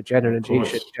this after generation. Yeah,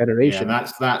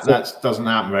 that doesn't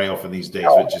happen very often these days,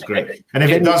 which is great. And if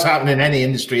it does happen in any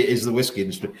industry, it is the whiskey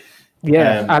industry.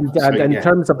 Yeah, in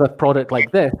terms of a product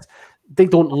like this, they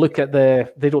don't look at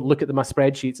my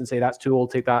spreadsheets and say that's too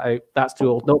old, take that out. That's too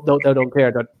old. No, they don't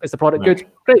care. Is the product good?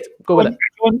 Great, go with it.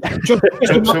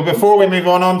 So before we move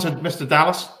on to Mr.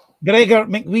 Dallas, Gregor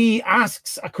McWee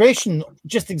asks a question,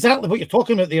 just exactly what you're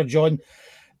talking about there, John.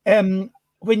 When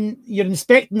you're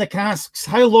inspecting the casks,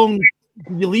 how long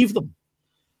do you leave them?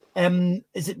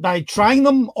 Is it by trying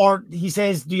them, or he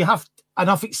says, do you have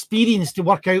enough experience to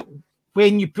work out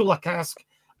when you pull a cask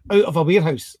out of a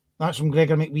warehouse? That's from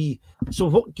Gregor McWee. So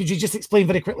what could you just explain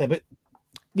very quickly about?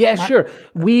 Yeah, sure.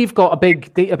 We've got a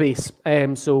big database.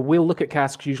 So we'll look at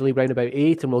casks usually around about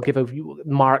 8 and we'll give a few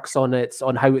marks on it,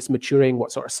 on how it's maturing,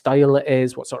 what sort of style it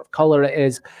is, what sort of color it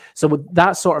is. So with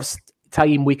that sort of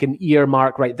time, we can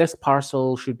earmark, right, this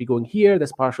parcel should be going here,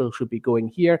 this parcel should be going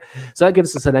here. So that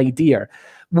gives us an idea.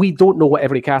 We don't know what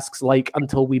every cask's like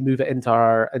until we move it into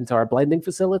our blending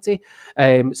facility.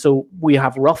 So we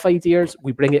have rough ideas,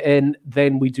 we bring it in,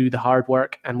 then we do the hard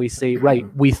work and we say, right,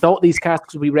 we thought these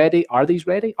casks would be ready. Are these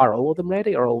ready? Are all of them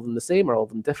ready? Are all of them the same? Are all of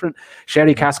them different?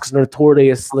 Sherry casks are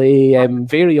notoriously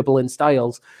variable in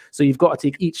styles. So you've got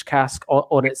to take each cask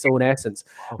on its own essence.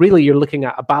 Really, you're looking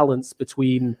at a balance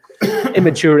between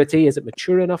immaturity. Is it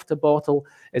mature enough to bottle?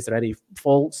 Is there any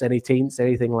faults, any taints,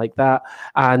 anything like that?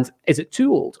 And is it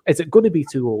too old? Is it going to be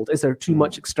too old? Is there too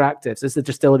much extractives? Is the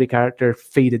distillery character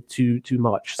faded too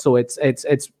much? So it's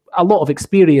a lot of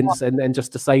experience and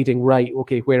just deciding, right,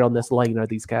 okay, where on this line are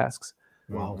these casks?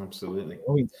 Wow, absolutely.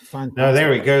 No, there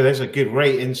we go. There's a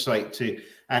great insight too.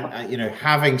 And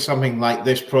having something like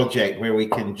this project where we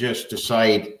can just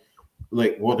decide,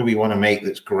 like, what do we want to make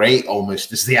that's great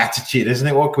almost is the attitude, isn't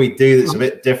it? What can we do that's a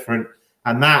bit different?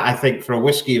 And that, I think, for a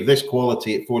whiskey of this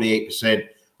quality at 48%,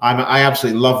 I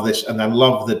absolutely love this, and I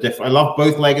love I love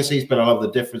both legacies, but I love the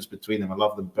difference between them. I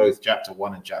love them both, Chapter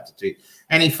 1 and Chapter 2.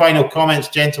 Any final comments,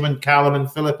 gentlemen, Callum and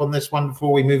Philip, on this one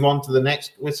before we move on to the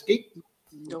next whiskey?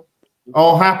 No.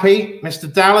 All happy,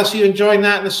 Mr. Dallas? You enjoying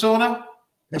that in the sauna?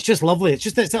 It's just lovely. It's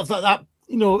just like that,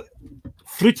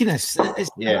 fruitiness. It's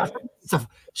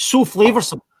so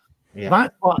flavoursome.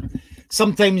 That's what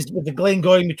sometimes with the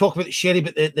Glengoyne, we talk about the sherry,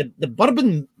 but the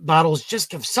bourbon barrels just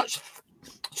give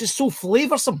just so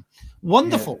flavoursome.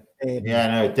 Wonderful.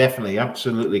 No, definitely,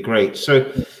 absolutely great. So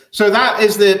that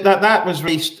is that was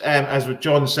released, as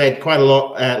John said, quite a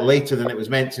lot later than it was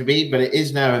meant to be, but it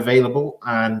is now available,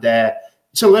 and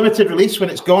it's a limited release. When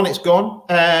it's gone, it's gone.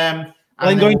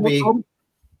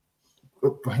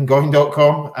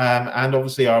 Glengoyne.com, and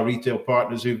obviously our retail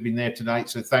partners who've been there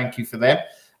tonight. So thank you for them.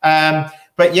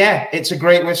 But yeah, it's a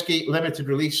great whiskey, limited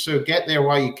release. So get there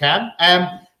while you can.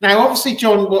 Now, obviously,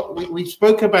 John, what we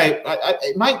spoke about,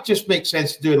 it might just make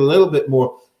sense to do it a little bit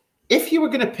more. If you were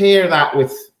going to pair that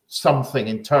with something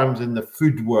in terms in the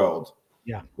food world,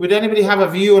 would anybody have a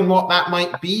view on what that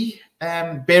might be?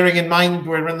 Bearing in mind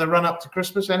we're in the run up to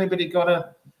Christmas, anybody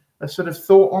got a sort of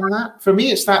thought on that? For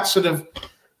me, it's that sort of,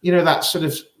 that sort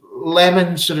of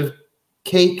lemon sort of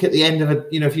cake at the end of it.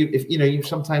 If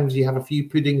sometimes you have a few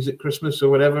puddings at Christmas or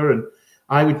whatever, and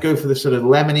I would go for the sort of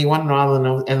lemony one rather than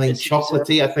anything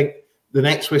chocolatey. I think the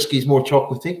next whiskey is more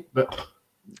chocolatey, but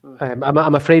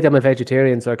I'm afraid I'm a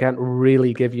vegetarian, so I can't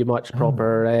really give you much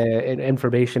proper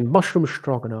information. Mushroom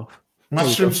stroganoff.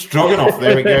 Mushroom stroganoff.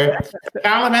 There we go.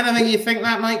 Callum, anything you think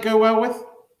that might go well with?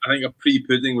 I think a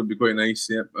pre-pudding would be quite nice.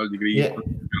 Yeah, I would agree.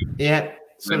 Yeah.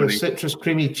 Sort of citrus,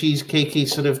 creamy, cheesecakey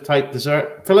sort of type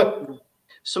dessert. Philip?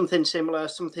 Something similar,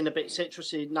 something a bit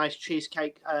citrusy, nice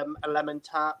cheesecake, a lemon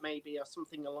tart maybe, or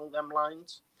something along them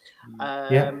lines.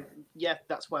 Yeah,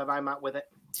 that's where I'm at with it.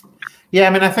 Yeah,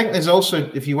 I mean, I think there's also,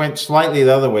 if you went slightly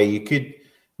the other way, you could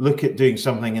look at doing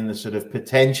something in the sort of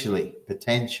potentially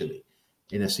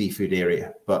in a seafood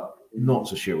area, but not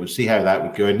so sure. We'll see how that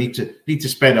would go. I need to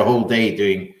spend a whole day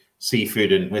doing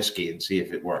seafood and whiskey and see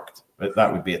if it worked. But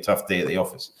that would be a tough day at the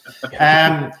office.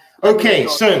 Okay,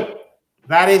 so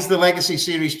that is the Legacy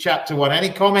Series Chapter 1. Any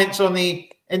comments on the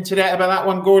internet about that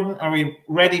one, Gordon? Are we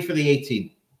ready for the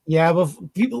 18? Yeah, we've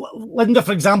people, Linda,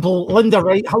 for example,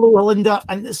 right? Hello, Linda.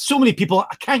 And there's so many people,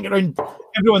 I can't get around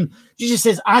everyone. She just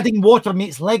says, adding water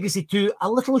makes Legacy 2 a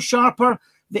little sharper.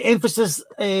 The emphasis,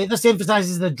 this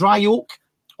emphasizes the dry oak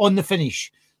on the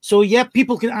finish. So, yeah,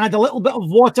 people can add a little bit of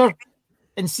water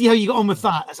and see how you get on with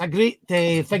that. It's a great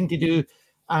thing to do.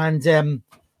 And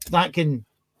that can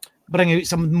bring out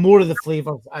some more of the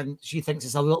flavours, and she thinks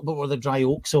it's a little bit more the dry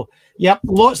oak. So, yeah,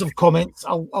 lots of comments.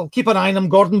 I'll keep an eye on them,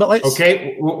 Gordon, but let's...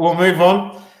 Okay, we'll move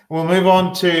on. We'll move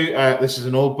on to... this is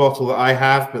an old bottle that I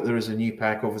have, but there is a new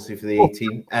pack, obviously, for the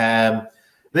 18.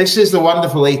 This is the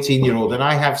wonderful 18-year-old, and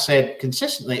I have said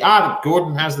consistently,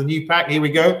 Gordon has the new pack. Here we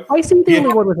go. I see the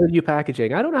only one with the new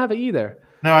packaging. I don't have it either.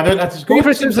 No, I don't.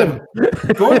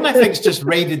 Gordon, I think, has just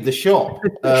raided the shop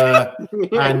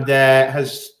and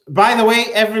has. By the way,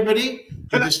 everybody,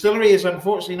 the distillery is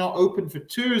unfortunately not open for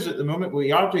tours at the moment.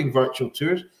 We are doing virtual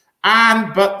tours,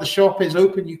 but the shop is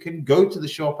open. You can go to the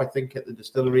shop, I think, at the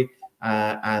distillery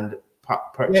and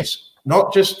purchase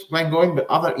not just Glengoyne, but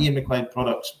other Ian McLeod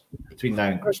products between now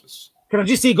and Christmas. Can I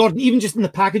just say, Gordon, even just in the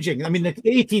packaging, I mean, the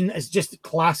 18 is just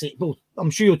classic. Well,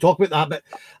 I'm sure you'll talk about that, but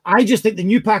I just think the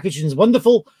new packaging is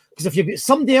wonderful, because if you've got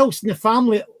somebody else in the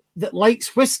family that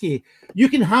likes whiskey, you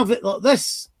can have it like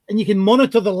this, and you can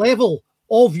monitor the level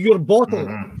of your bottle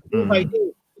day by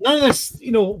day. None of this,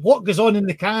 what goes on in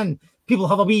the can. People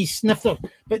have a wee snifter,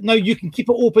 but now you can keep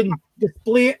it open,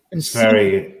 display it, and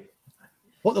see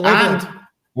what the level is.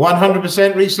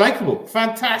 100% recyclable.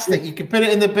 Fantastic. You can put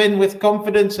it in the bin with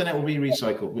confidence and it will be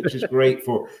recycled, which is great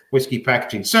for whiskey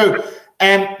packaging. So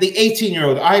the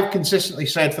 18-year-old, I've consistently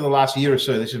said for the last year or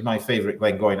so, this is my favorite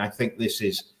Glengoyne. I think this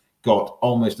has got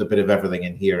almost a bit of everything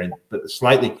in here, but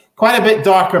quite a bit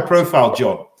darker profile,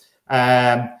 John.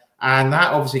 And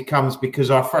that obviously comes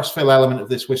because our first fill element of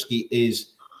this whiskey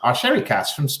is our sherry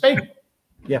cask from Spain.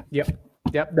 Yep.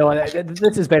 No,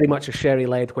 this is very much a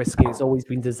sherry-led whiskey. It's always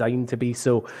been designed to be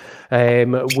so.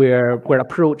 We're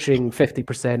approaching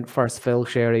 50% first fill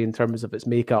sherry in terms of its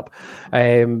makeup.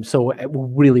 So we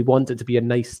really want it to be a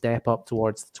nice step up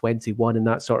towards the 21 in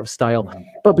that sort of style,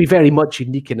 but be very much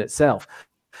unique in itself.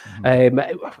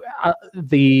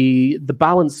 The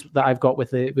balance that I've got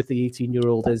with the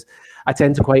 18-year-old is I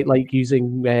tend to quite like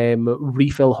using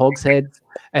refill hogshead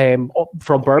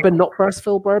from bourbon, not first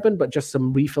fill bourbon, but just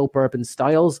some refill bourbon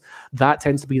styles. That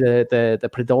tends to be the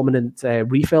predominant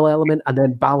refill element, and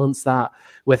then balance that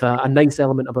with a nice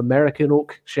element of American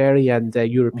oak sherry and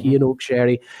European oak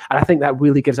sherry, and I think that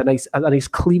really gives a nice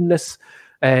cleanness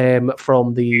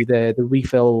from the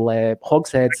refill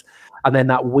hogsheads. And then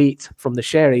that weight from the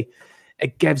sherry,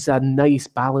 it gives a nice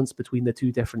balance between the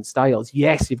two different styles.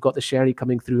 Yes, you've got the sherry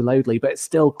coming through loudly, but it's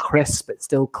still crisp, it's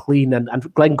still clean. And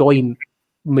Glengoyne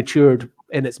matured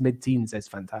in its mid-teens is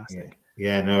fantastic.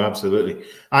 Yeah, no, absolutely.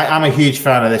 I'm a huge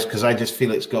fan of this because I just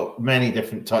feel it's got many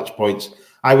different touch points.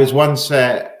 I was once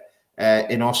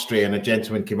in Austria, and a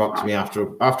gentleman came up to me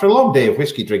after a long day of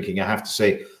whiskey drinking, I have to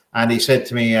say, and he said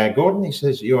to me, Gordon, he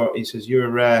says, your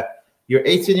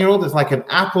 18-year-old is like an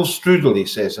apple strudel, he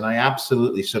says, and I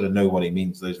absolutely sort of know what he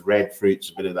means. Those red fruits,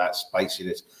 a bit of that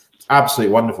spiciness,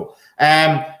 absolutely wonderful.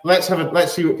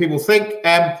 Let's see what people think,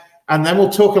 and then we'll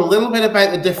talk a little bit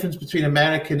about the difference between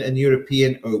American and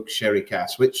European oak sherry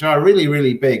casks, which are really,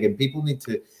 really big, and people need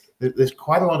to. There's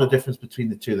quite a lot of difference between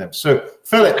the two of them. So,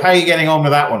 Philip, how are you getting on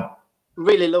with that one?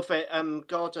 Really love it,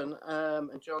 Gordon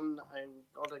and John and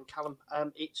Gordon and Callum.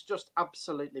 It's just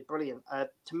absolutely brilliant.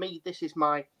 To me, this is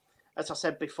my, as I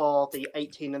said before, the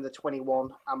 18 and the 21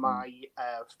 are my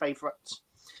favourites.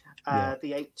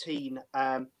 The 18,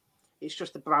 it's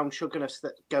just the brown sugarness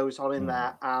that goes on in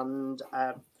there, and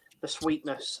the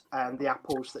sweetness and the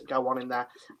apples that go on in there.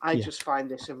 I just find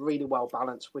this a really well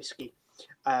balanced whiskey.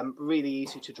 Really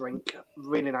easy to drink,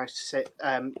 really nice to sit,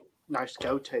 nice to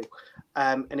go to,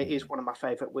 and it is one of my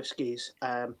favourite whiskies.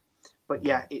 But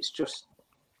yeah, it's just,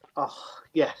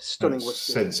 stunning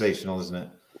whiskey. Sensational, isn't it?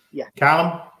 Yeah.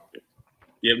 Callum?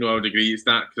 Yeah, no, I would agree. It's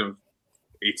that kind of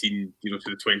 18, to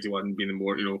the 21 being the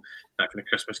more, that kind of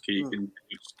Christmas cake, and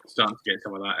starting to get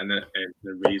some of that in it, and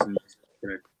the raisins,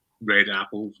 kind of red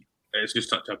apples. It's just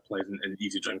such a pleasant and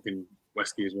easy drinking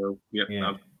whiskey as well. Yep,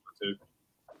 yeah.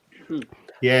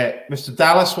 Yeah, Mr.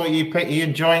 Dallas, what you pick? Are you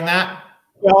enjoying that?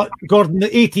 Well, Gordon,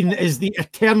 the 18 is the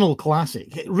eternal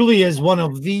classic. It really is one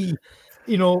of the,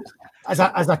 as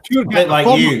a tour guide,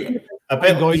 a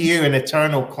bit like you, an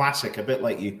eternal classic, a bit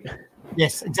like you.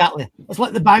 Yes, exactly. It's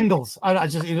like the Bangles. I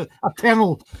just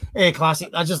eternal classic.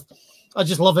 I just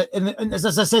love it. And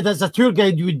as I said, as a tour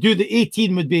guide, you would do the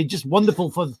 18 would be just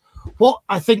wonderful for what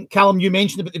I think, Callum, you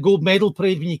mentioned about the gold medal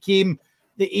parade when you came.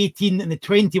 The 18 and the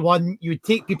 21, you would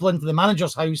take people into the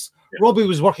manager's house. Yeah. Robbie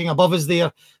was working above us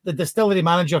there, the distillery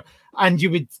manager, and you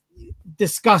would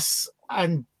discuss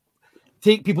and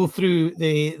take people through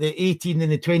the 18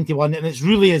 and the 21, and it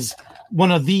really is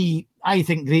one of the, I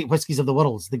think, great whiskies of the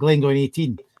world, the Glengoyne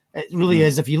 18. It really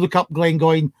is. If you look up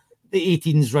Glengoyne, the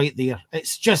 18's right there.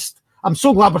 It's just, I'm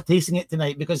so glad we're tasting it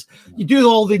tonight, because you do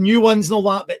all the new ones and all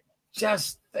that, but it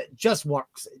just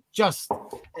works. It's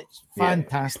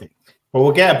fantastic. Yeah. Well,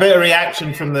 we'll get a bit of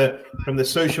reaction from the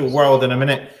social world in a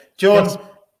minute. John, yes.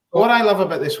 What I love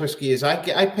about this whiskey is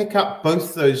I pick up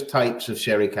both those types of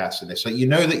sherry casks in this. Like,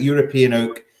 that European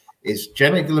oak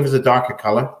generally delivers a darker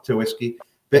color to whiskey, a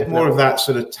bit more of that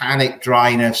sort of tannic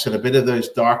dryness and a bit of those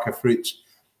darker fruits.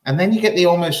 And then you get the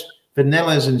almost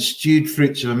vanillas and stewed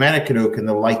fruits of American oak and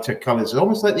the lighter colors. It's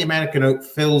almost like the American oak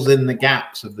fills in the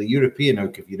gaps of the European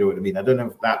oak, if you know what I mean. I don't know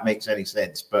if that makes any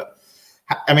sense, but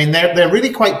I mean, they're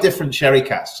really quite different sherry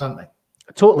casks, aren't they?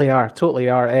 Totally are.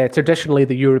 Traditionally,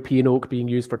 the European oak being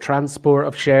used for transport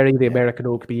of sherry, the American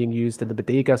oak being used in the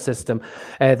bodega system.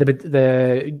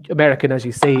 The American, as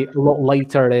you say, a lot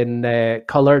lighter in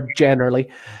color generally,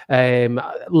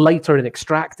 lighter in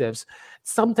extractives.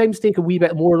 Sometimes take a wee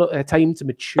bit more time to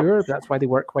mature. That's why they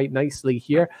work quite nicely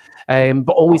here.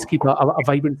 But always keep a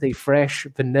vibrancy, fresh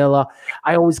vanilla.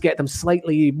 I always get them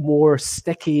slightly more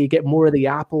sticky, get more of the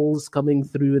apples coming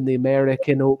through in the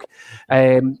American oak.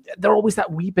 They're always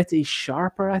that wee bit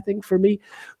sharper, I think, for me.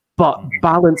 But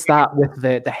balance that with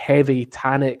the heavy,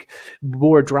 tannic,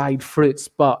 more dried fruits.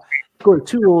 But going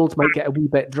too old might get a wee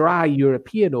bit dry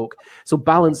European oak. So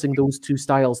balancing those two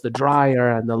styles, the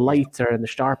drier and the lighter and the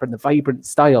sharper and the vibrant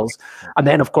styles. And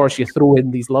then, of course, you throw in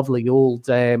these lovely old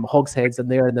hogsheads in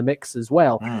there in the mix as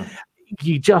well.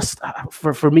 You just,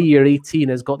 for me, your 18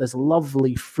 has got this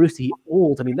lovely, fruity,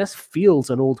 old. I mean, this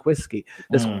feels an old whiskey,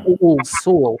 this old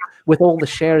soul with all the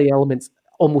sherry elements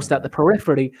almost at the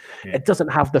periphery. It doesn't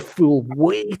have the full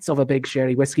weight of a big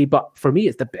sherry whiskey, but for me,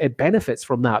 it benefits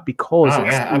from that because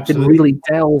you can really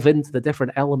delve into the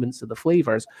different elements of the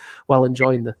flavors while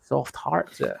enjoying the soft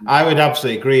heart to it. I would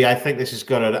absolutely agree. I think this has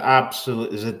got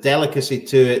there's a delicacy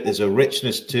to it. There's a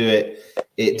richness to it.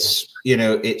 It's,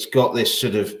 it's got this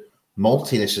sort of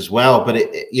maltiness as well, but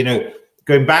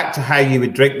going back to how you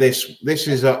would drink this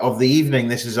is of the evening.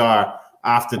 This is our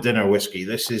after dinner whiskey.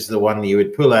 This is the one you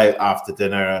would pull out after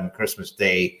dinner on Christmas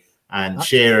Day and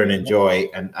share and enjoy.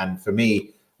 And for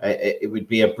me, it would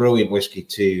be a brilliant whiskey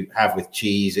to have with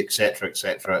cheese, etc.,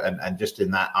 and just in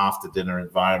that after dinner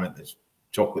environment. There's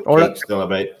chocolate cake still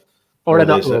about, or a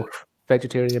nut loaf,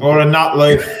 vegetarian, or a nut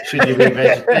loaf. Should you be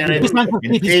vegetarian?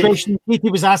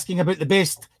 Katie was asking about the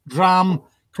best dram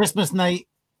Christmas night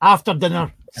after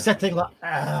dinner, sitting like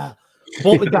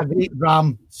what would that great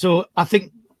dram? So I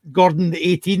think Gordon, the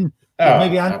 18,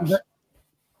 maybe answer it.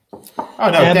 Oh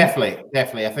no,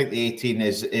 definitely. I think the 18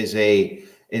 is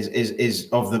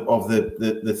of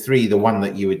the three the one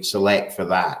that you would select for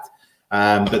that.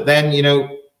 But then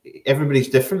everybody's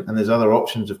different, and there's other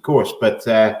options, of course. But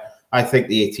I think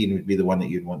the 18 would be the one that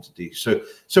you'd want to do. So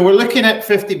we're looking at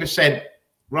 50%,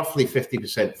 roughly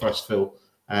 50% first fill,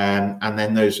 and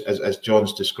then those, as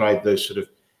John's described, those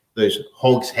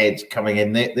hogsheads coming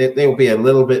in. They'll be a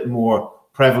little bit more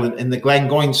prevalent in the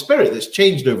Glengoyne spirit that's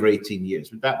changed over 18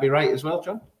 years. Would that be right as well,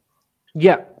 John?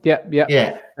 Yeah.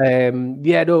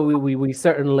 No, we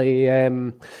certainly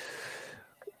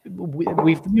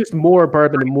we've used more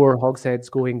bourbon and more hogsheads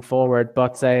going forward,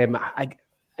 but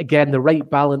again, the right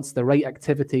balance, the right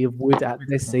activity of wood at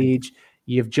this age.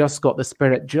 You've just got the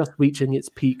spirit just reaching its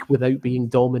peak without being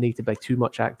dominated by too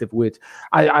much active wood.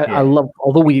 I love,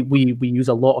 although we use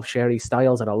a lot of sherry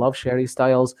styles, and I love sherry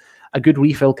styles, a good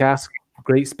refill cask,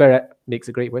 great spirit, makes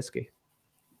a great whiskey.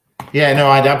 Yeah, no,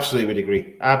 I'd absolutely would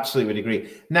agree. Absolutely would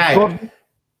agree. Now, Gordon.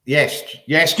 Yes,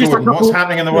 Gordon, what's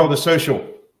happening in the world of social?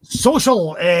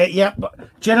 Social,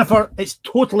 but Jennifer, it's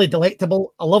totally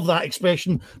delectable. I love that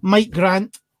expression. Mike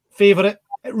Grant, favourite.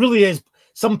 It really is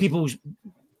some people's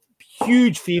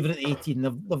huge favourite 18.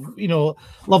 They've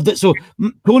loved it. So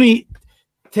Tony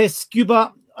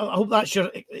Tescuba, I hope that's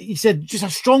he said just a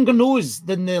stronger nose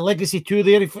than the Legacy 2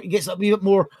 there. He gets a wee bit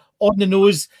more on the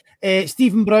nose.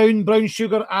 Stephen Brown, brown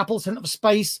sugar, apples, hint of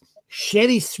spice,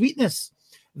 sherry sweetness.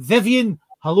 Vivian,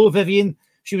 hello Vivian.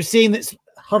 She was saying that's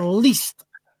her least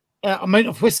amount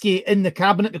of whiskey in the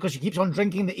cabinet because she keeps on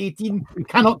drinking the 18. We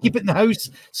cannot keep it in the house.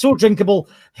 So drinkable.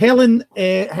 Helen,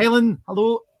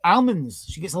 hello. Almonds.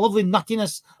 She gets a lovely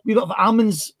nuttiness. We've got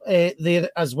almonds there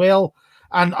as well,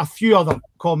 and a few other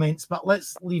comments. But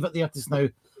let's leave it there just now.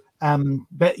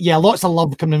 But yeah, lots of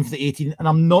love coming in for the 18, and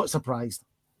I'm not surprised.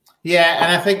 Yeah,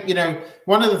 and I think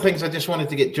one of the things I just wanted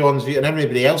to get John's view and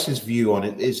everybody else's view on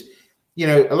it is,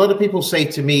 a lot of people say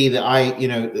to me that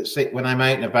that say when I'm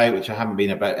out and about, which I haven't been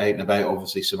out and about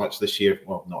obviously so much this year.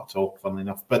 Well, not at all, funnily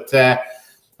enough, but.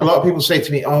 A lot of people say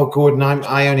to me, "Oh, Gordon,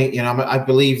 I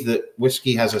believe that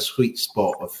whiskey has a sweet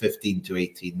spot of 15 to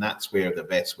 18. That's where the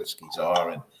best whiskeys are."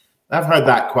 And I've heard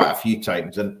that quite a few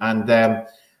times, and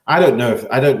I don't know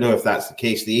if that's the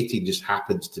case. The 18 just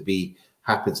happens to be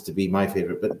my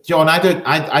favorite. But John, I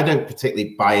don't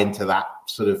particularly buy into that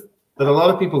sort of. But a lot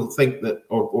of people think that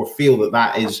or feel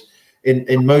that is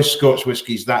in most Scotch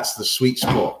whiskies. That's the sweet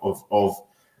spot of.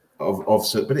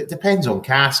 But it depends on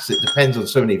casks. It depends on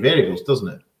so many variables, doesn't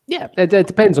it? Yeah, it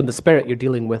depends on the spirit you're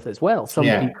dealing with as well. Some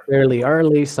peak fairly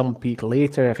early, some peak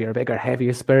later. If you're a bigger,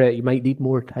 heavier spirit, you might need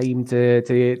more time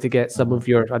to get some of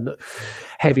your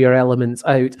heavier elements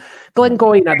out.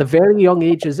 Glengoyne at the very young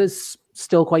ages is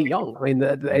still quite young. I mean,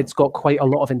 it's got quite a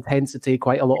lot of intensity,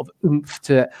 quite a lot of oomph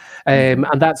to it, and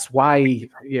that's why we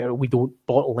don't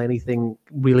bottle anything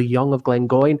really young of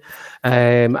Glengoyne,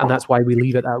 and that's why we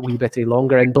leave it that wee bit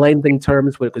longer. In blending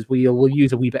terms, because we'll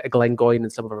use a wee bit of Glengoyne in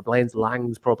some of our blends,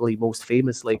 Lang's probably most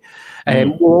famously,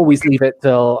 we'll always leave it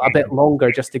till a bit longer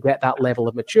just to get that level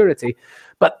of maturity,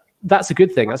 but that's a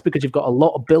good thing. That's because you've got a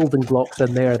lot of building blocks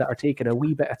in there that are taking a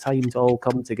wee bit of time to all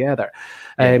come together.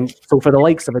 So for the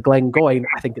likes of a Glengoyne,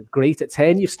 I think it's great at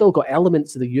 10. You've still got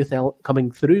elements of the youth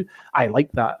coming through. I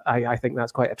like that. I think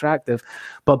that's quite attractive.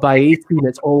 But by 18,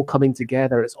 it's all coming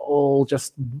together. It's all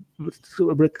just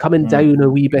coming down a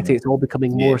wee bit. It's all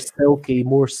becoming more silky,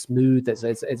 more smooth.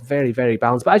 It's very, very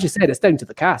balanced. But as you said, it's down to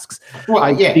the casks. Well,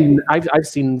 I've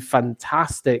seen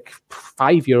fantastic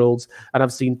 5-year-olds, and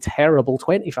I've seen terrible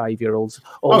 25-year-olds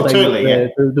all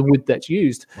the wood that's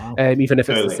used, even if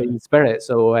it's the same spirit.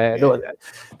 So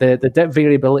the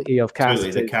variability of casks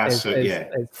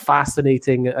is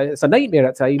fascinating. It's a nightmare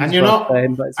at times. And you're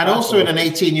also in an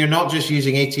 18, you're not just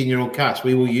using 18-year-old casks.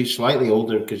 We will use slightly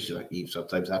older because you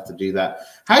sometimes have to do that.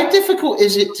 How difficult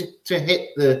is it to hit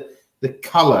the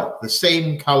color, the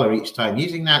same color each time,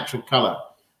 using natural color?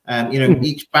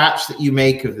 Each batch that you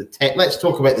make of the 10. Let's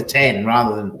talk about the 10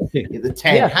 rather than the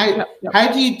 10.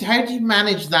 How do you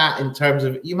manage that in terms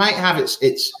of, you might have it's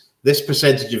this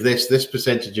percentage of this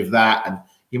percentage of that, and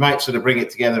you might sort of bring it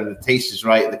together and the taste is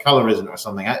right, the color isn't or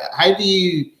something. How do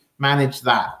you manage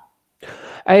that?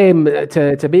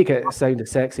 To make it sound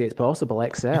as sexy as possible,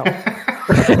 Excel.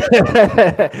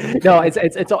 No,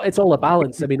 it's all a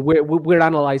balance. I mean, we're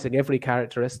analyzing every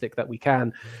characteristic that we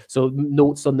can. So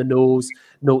notes on the nose,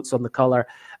 notes on the color,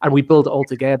 and we build it all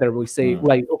together. And we say,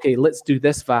 right, okay, let's do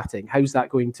this vatting. How's that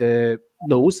going to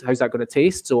nose. How's that going to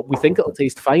taste? So we think it'll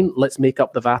taste fine. Let's make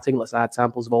up the vatting. Let's add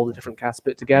samples of all the different casks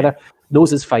put together.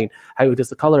 Nose is fine. How does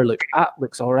the colour look?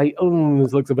 Looks all right. Oh,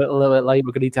 it looks a little bit light.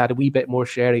 We're going to need to add a wee bit more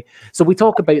sherry. So we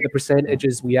talk about the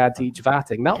percentages we add to each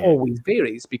vatting. That always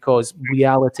varies because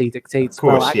reality dictates. Of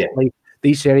course, actually,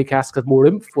 these sherry casks have more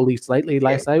oomph, will leave slightly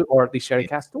less out, or these sherry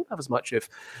casks don't have as much oomph.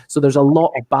 So there's a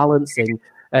lot of balancing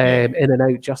in and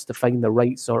out just to find the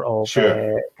right sort of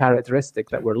characteristic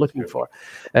that we're looking for.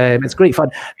 It's great fun.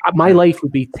 My life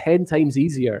would be 10 times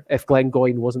easier if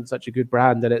Glengoyne wasn't such a good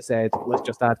brand and it said, let's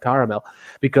just add caramel,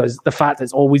 because the fact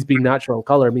it's always been natural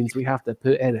colour means we have to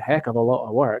put in a heck of a lot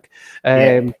of work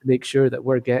to make sure that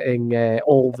we're getting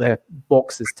all the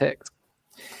boxes ticked.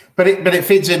 But it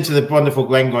fits into the wonderful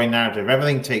Glengoyne narrative.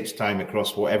 Everything takes time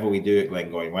across whatever we do at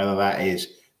Glengoyne, whether that is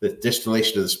the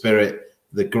distillation of the spirit,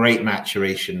 the great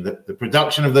maturation, the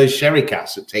production of those sherry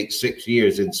casks that takes 6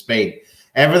 years in Spain.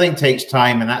 Everything takes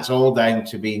time, and that's all down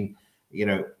to being,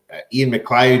 Ian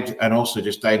McLeod, and also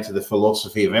just down to the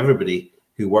philosophy of everybody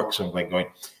who works on Glengoyne.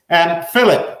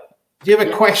 Philip, do you have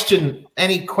a question?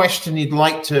 Any question you'd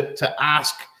like to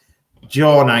ask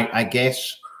John? I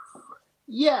guess.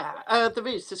 Yeah, there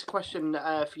is this question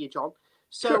for you, John.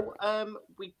 So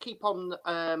we keep on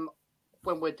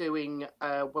when we're doing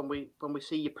when we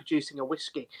see you producing a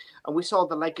whiskey, and we saw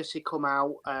the Legacy come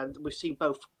out, and we've seen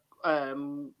both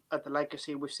at the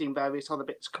Legacy. We've seen various other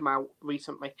bits come out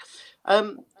recently.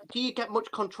 Do you get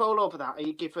much control over that? Are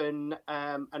you given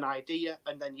an idea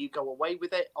and then you go away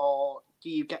with it, or do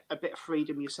you get a bit of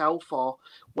freedom yourself, or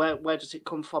where does it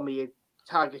come from? Are you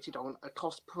targeted on a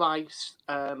cost price?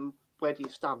 Where do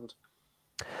you stand?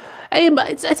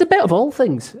 It's a bit of all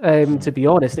things, to be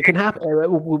honest. It can happen.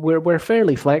 We're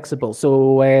fairly flexible.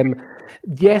 So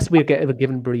yes, we're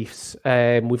given briefs.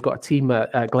 We've got a team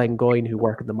at Glengoyne who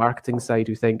work on the marketing side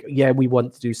who think, we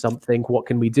want to do something. What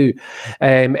can we do?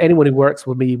 Anyone who works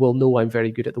with me will know I'm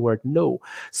very good at the word no.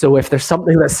 So if there's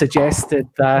something that's suggested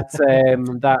that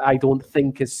that I don't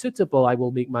think is suitable, I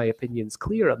will make my opinions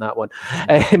clear on that one.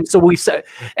 So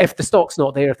if the stock's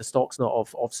not there, if the stock's not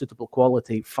of suitable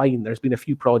quality, fine. There's been a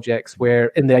few projects where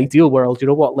in the ideal world,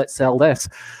 let's sell this,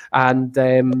 and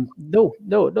no,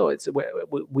 it's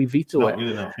we veto it.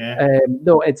 Good enough,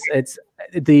 no, it's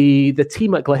the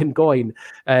team at Glengoyne.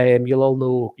 You'll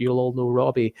all know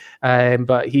Robbie,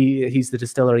 but he's the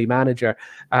distillery manager,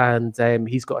 and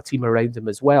he's got a team around him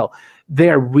as well.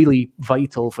 They're really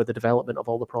vital for the development of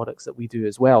all the products that we do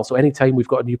as well. So anytime we've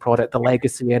got a new product, the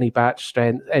Legacy, any batch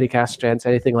strength, any cask strength,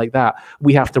 anything like that,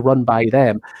 we have to run by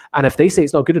them. And if they say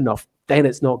it's not good enough, then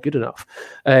it's not good enough.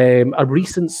 A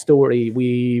recent story,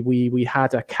 we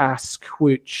had a cask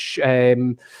which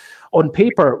on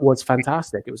paper was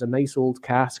fantastic. It was a nice old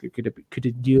cask. It could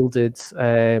have yielded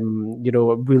a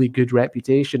really good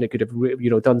reputation. It could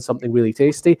have done something really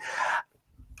tasty.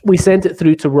 We sent it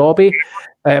through to Robbie.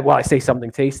 Well, I say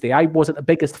something tasty. I wasn't the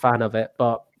biggest fan of it,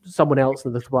 but someone else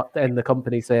in the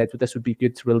company said this would be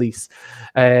good to release.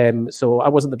 So I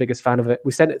wasn't the biggest fan of it.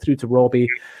 We sent it through to Robbie.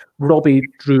 Robbie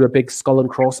drew a big skull and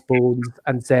crossbones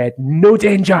and said, "No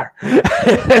danger."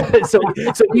 so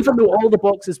even though all the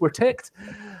boxes were ticked,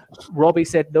 Robbie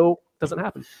said, "No, doesn't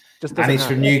happen." And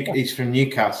he's from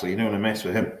Newcastle. You don't want to mess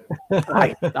with him.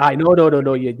 I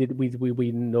no. You did.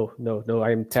 We no.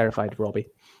 I am terrified of Robbie.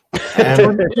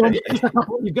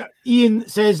 You've got Ian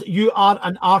says you are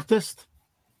an artist.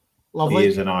 Lovely. He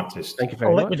is an artist. Thank you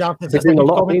very much. Artist. Doing a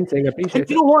lot of painting. I appreciate it.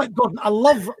 You know what, Gordon? I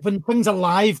love when things are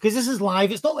live, because this is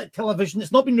live. It's not like television.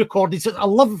 It's not been recorded. So I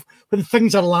love when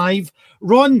things are live.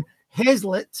 Ron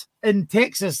Heslett in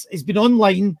Texas has been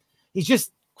online. He's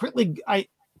just quickly, I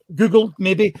Googled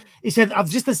maybe. He said, "I've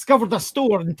just discovered a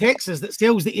store in Texas that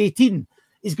sells the 18.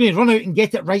 He's going to run out and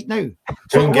get it right now."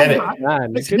 Go and get it.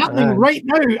 It's happening right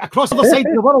now across the other side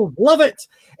of the world. Love it.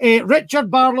 Richard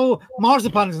Barlow,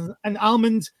 Marzipans and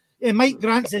Almonds. Mike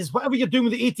Grant says, "Whatever you're doing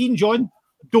with the 18, John,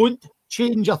 don't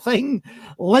change a thing."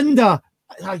 Linda,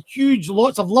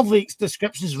 lots of lovely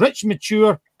descriptions. Rich,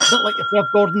 mature, a bit like yourself,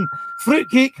 Gordon.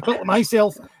 Fruitcake, a bit like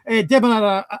myself.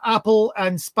 Debonair apple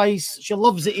and spice. She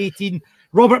loves the 18.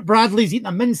 Robert Bradley's eating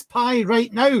a mince pie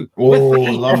right now. Oh,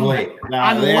 lovely.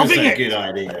 Now, there's a good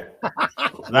idea.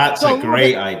 That's a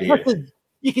great idea. Listen,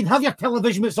 you can have your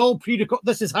television, it's all pre-recorded.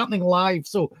 This is happening live.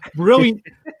 So brilliant.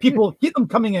 People, keep them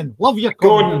coming in. Love your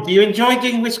comment. Gordon, do you enjoy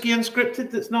doing Whiskey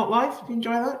Unscripted that's not live? Do you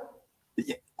enjoy that?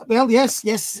 Yeah, well, yes.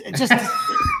 It's just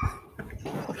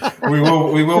we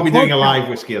will be doing a live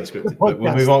Whiskey Unscripted, but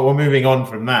we're moving on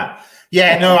from that.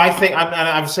 Yeah, no, I think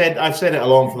I've said it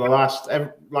along for the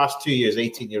last 2 years.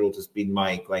 18-year-old has been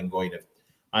my Glengoyne.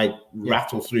 I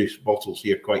rattle through bottles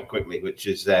here quite quickly, which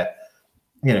is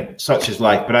you know, such is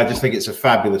life. But I just think it's a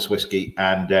fabulous whiskey,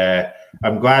 and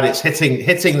I'm glad it's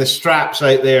hitting the straps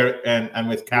out there, and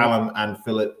with Callum and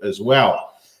Philip as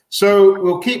well. So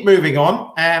we'll keep moving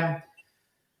on.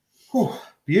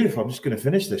 Beautiful. I'm just going to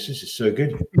finish this. This is so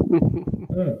good.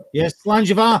 Yes,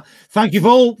 Slàinte thank you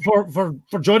all for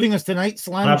joining us tonight.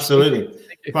 Slàinte. Absolutely.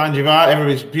 Slàinte,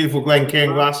 everybody's beautiful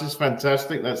Glencairn glasses.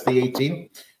 Fantastic. That's the 18.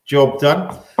 Job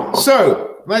done.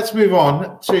 So let's move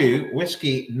on to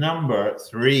whiskey number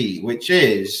 3, which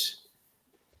is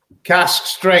cask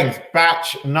strength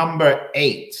batch number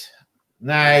 8.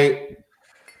 Now,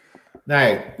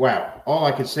 wow. All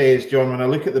I could say is, John, when I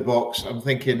look at the box, I'm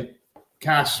thinking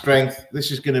cask strength,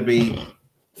 this is going to be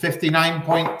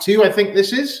 59.2, I think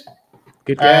this is.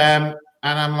 Good guess.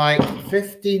 And I'm like,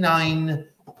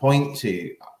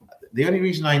 59.2. The only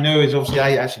reason I know is obviously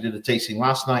I actually did a tasting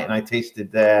last night, and I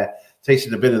tasted a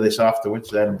bit of this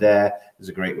afterwards, and it was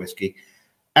a great whiskey.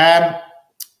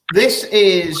 This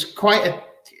is quite a...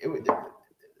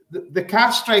 The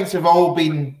cask strengths have all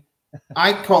been,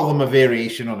 I'd call them a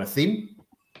variation on a theme.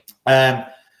 And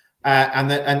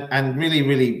really,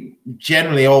 really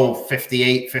generally all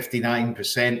 58,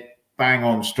 59%, bang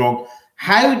on strong.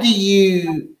 How do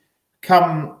you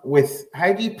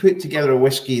put together a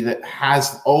whiskey that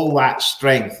has all that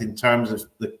strength in terms of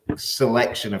the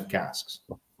selection of casks?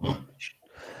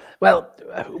 Well,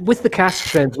 with the cask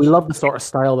strength, we love the sort of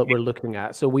style that we're looking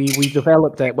at. So we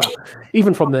developed it, well,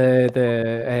 even from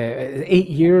the 8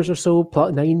 years or so,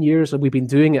 9 years that we've been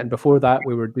doing it. And before that,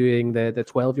 we were doing the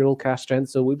 12-year-old cask strength.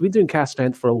 So we've been doing cask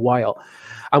strength for a while.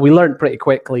 And we learned pretty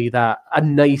quickly that a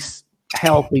nice,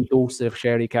 healthy dose of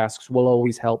sherry casks will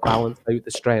always help balance out the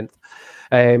strength.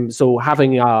 So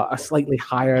having a slightly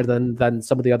higher than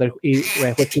some of the other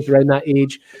whiskeys around that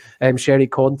age, sherry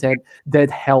content did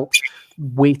help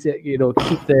weight it, you know,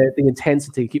 keep the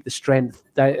intensity, keep the strength,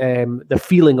 the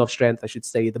feeling of strength, I should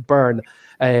say, the burn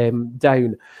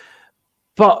down.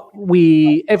 But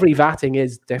every vatting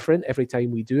is different. Every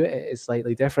time we do it, it is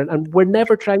slightly different. And we're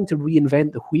never trying to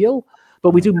reinvent the wheel,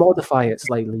 but we do modify it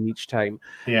slightly each time.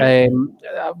 Yeah.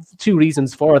 2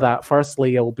 reasons for that.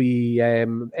 Firstly, it'll be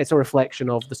it's a reflection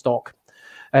of the stock.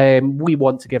 We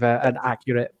want to give an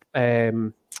accurate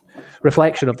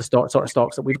reflection of the sort of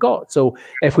stocks that we've got. So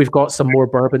if we've got some more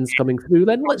bourbons coming through,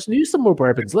 then let's use some more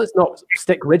bourbons. Let's not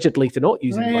stick rigidly to not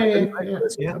using bourbons.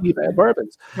 Let's use a wee bit of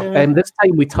bourbons. This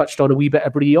time we touched on a wee bit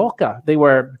of Brioca. They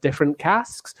were different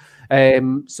casks.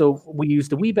 So we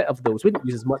used a wee bit of those. We didn't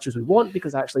use as much as we want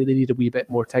because actually they need a wee bit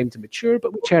more time to mature,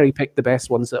 but we cherry picked the best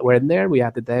ones that were in there. We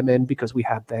added them in because we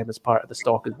had them as part of the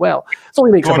stock as well. So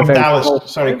we make Gordon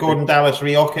Dallas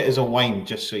Rioja is a wine,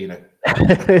 just so you know.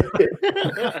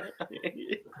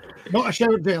 Not a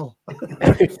Sheridan.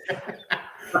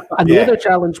 And the other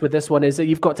challenge with this one is that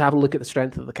you've got to have a look at the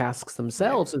strength of the casks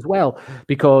themselves as well,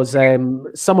 because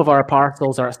some of our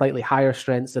parcels are at slightly higher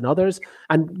strengths than others,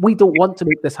 and we don't want to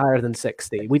make this higher than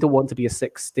 60. We don't want to be a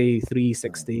 63,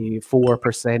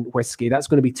 64% whiskey. That's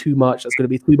going to be too much. That's going to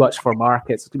be too much for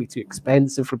markets. It's going to be too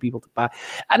expensive for people to buy,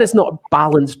 and it's not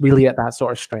balanced really at that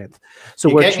sort of strength. So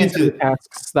we're choosing the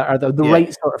casks that are the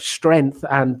right sort of strength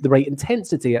and the right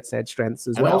intensity at said strengths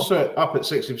as well. And also up at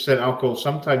 60% alcohol,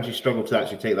 sometimes you struggle to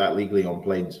actually take that legally on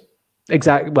planes.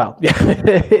 Exactly. Well,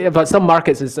 yeah, but some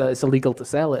markets it's illegal to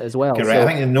sell it as well. Correct. So. I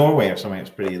think in Norway or something, it's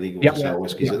pretty illegal to sell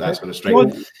whiskies at that sort of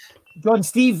strength. John,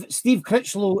 Steve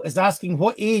Critchlow is asking,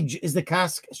 what age is the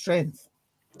cask strength?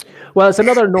 Well, it's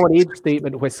another non-age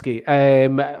statement whiskey.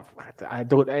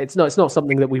 It's not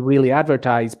something that we really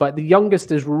advertise, but the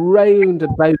youngest is round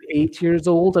about 8 years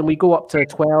old, and we go up to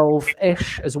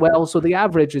 12-ish as well. So the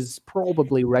average is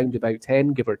probably round about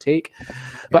 10, give or take.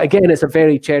 But again, it's a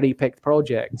very cherry-picked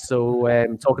project. So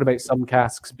talking about some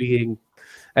casks being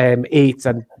 8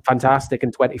 and fantastic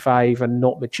and 25 and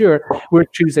not mature, we're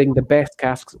choosing the best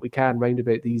casks that we can round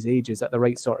about these ages at the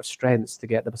right sort of strengths to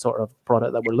get the sort of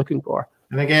product that we're looking for.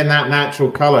 And again, that natural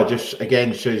color just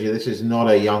again shows you this is not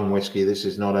a young whiskey. This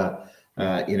is not a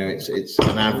it's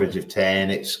an average of 10.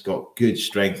 It's got good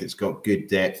strength. It's got good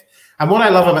depth. And what I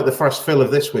love about the first fill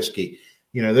of this whiskey,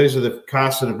 you know, those are the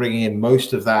casks that are bringing in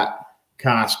most of that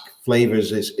cask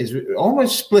flavors. Is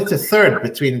almost split a third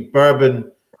between bourbon,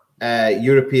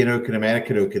 European oak and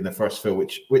American oak in the first fill,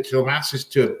 which amasses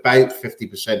to about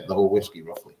 50% of the whole whiskey,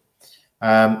 roughly.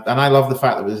 And I love the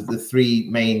fact that the three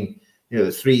main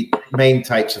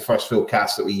types of first fill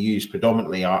casks that we use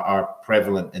predominantly are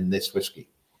prevalent in this whiskey.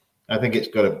 I think it's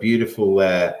got a beautiful.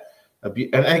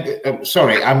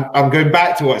 Sorry, I'm going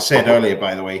back to what I said earlier.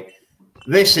 By the way,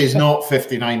 this is not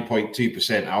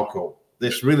 59.2% alcohol.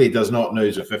 This really does not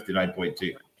nose a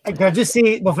 59.2. Can I just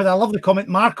say, well, I love the comment.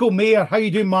 Marco Mayer, how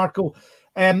you doing, Marco?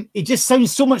 He just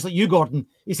sounds so much like you, Gordon.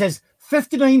 He says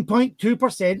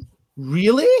 59.2%.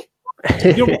 Really?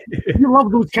 You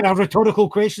love those kind of rhetorical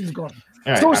questions, Gordon.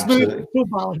 Yeah, so absolutely. smooth, so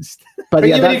balanced. But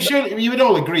yeah, you would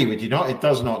all agree, would you not? It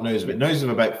does not nose of it. Nose of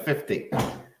about 50.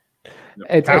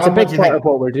 It's a big part of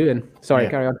what we're doing. Sorry,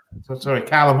 carry on. Sorry,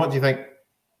 Callum, what do you think?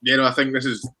 Yeah, no, I think this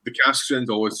is the cask strength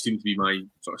always seemed to be my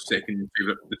sort of second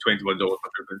favourite. The $21,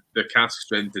 the cask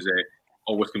strength is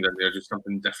always comes in there, just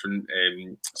something different.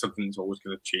 Something's always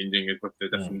kind of changing with the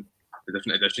different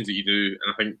additions that you do.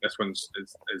 And I think this one's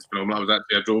is phenomenal.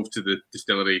 I drove to the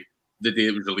distillery the day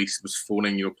it was released. Was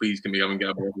phoning, please can we come and get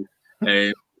a bottle.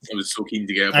 I was so keen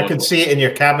to get a bottle. I can see it in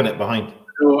your cabinet behind.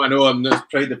 I know. I'm just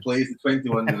trying to place the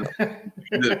 21.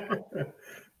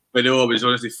 But no, I was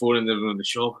honestly phoning them on the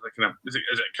shop. Like, is it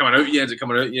coming out yet? Is it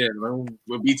coming out yet? Well,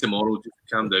 we'll be tomorrow. Just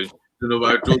calm down. But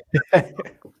I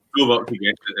drove up to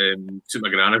get it to my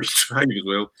gran. I was trying as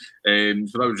well.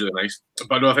 So that was really nice.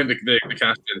 But no, I think the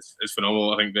cask is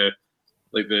phenomenal. I think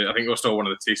I think I saw one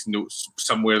of the tasting notes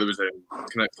somewhere. There was a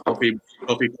kind of coffee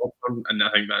popcorn, and I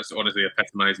think that's honestly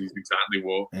epitomises exactly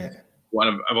what. Yeah.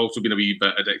 I've also been a wee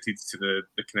bit addicted to the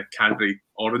kind of Cadbury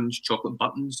orange chocolate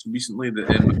buttons recently. And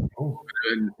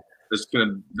there's kind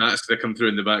of that's going to come through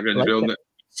in the background as well. And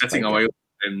sitting a while,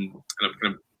 and I'm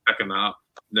kind of picking that up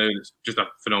now. And it's just a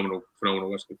phenomenal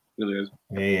whiskey. It really is.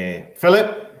 Yeah,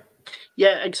 Philip.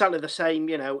 Yeah, exactly the same.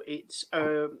 It's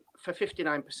for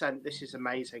 59%. This is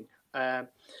amazing.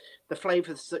 The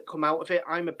flavours that come out of it,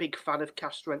 I'm a big fan of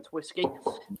cask strength whiskey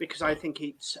because I think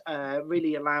it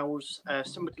really allows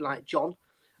somebody like John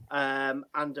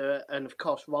and of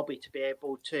course Robbie to be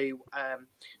able to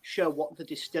show what the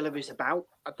distillery is about.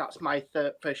 That's my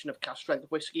third version of cask strength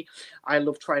whiskey. I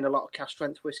love trying a lot of cask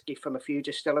strength whiskey from a few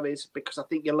distilleries because I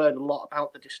think you learn a lot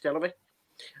about the distillery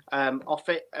off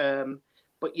it.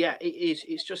 But yeah,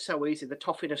 it's just so easy. The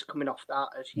toffiness coming off that,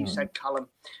 as you said, Callum.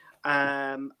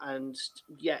 And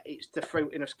yeah, it's the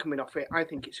fruitiness coming off it. I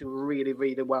think it's a really,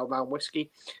 really well-known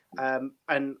whiskey,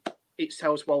 and it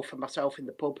sells well for myself in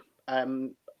the pub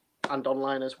and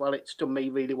online as well. It's done me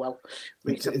really well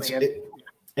recently.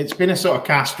 It's been a sort of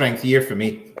cask strength year for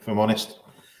me, if I'm honest.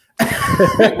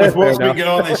 With what's been going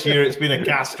on this year, it's been a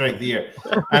cask strength year,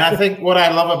 and I think what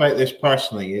I love about this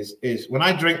personally is when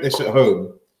I drink this at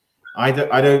home. I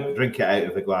don't drink it out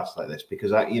of a glass like this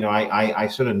because I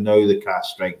sort of know the cask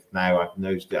strength now. I've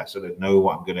nosed it. I sort of know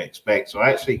what I'm going to expect. So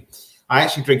I actually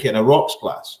drink it in a rocks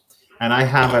glass, and I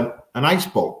have an ice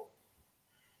ball,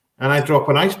 and I drop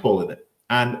an ice ball in it.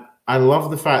 And I love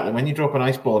the fact that when you drop an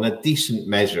ice ball in a decent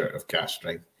measure of cask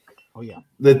strength,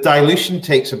 the dilution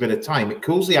takes a bit of time. It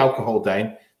cools the alcohol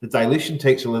down. The dilution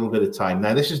takes a little bit of time.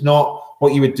 Now, this is not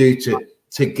what you would do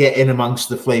to get in amongst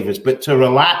the flavors, but to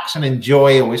relax and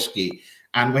enjoy a whiskey.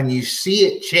 And when you see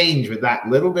it change with that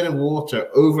little bit of water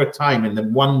over time and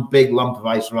then one big lump of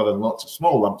ice rather than lots of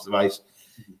small lumps of ice,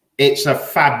 it's a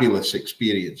fabulous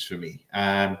experience for me.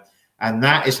 And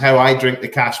that is how I drink the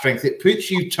cask strength. It puts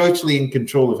you totally in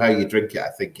control of how you drink it,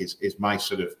 I think is my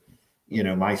sort of,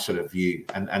 my sort of view.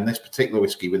 And this particular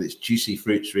whiskey with its juicy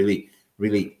fruits really,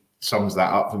 really sums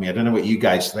that up for me. I don't know what you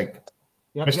guys think.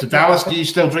 Mr. Dallas, are you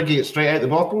still drinking it straight out the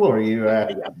bottle, or are you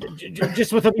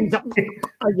just with a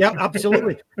yeah,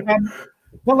 absolutely.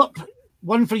 Philip,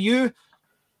 one for you.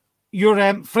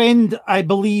 Your friend, I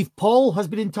believe, Paul, has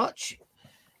been in touch.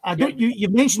 You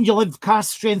mentioned you love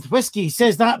cask strength whiskey. He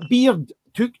says that beard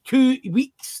took 2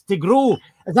 weeks to grow.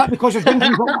 Is that because you're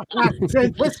drinking cask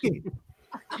strength whiskey?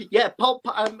 Yeah, Paul.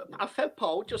 I fed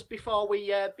Paul just before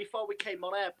we came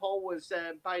on air. Paul was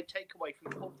buying takeaway from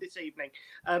the pub this evening,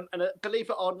 and believe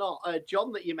it or not,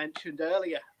 John that you mentioned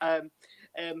earlier,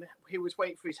 he was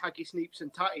waiting for his haggis, neeps,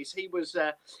 and tatties.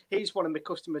 He's one of my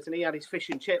customers, and he had his fish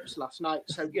and chips last night.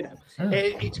 So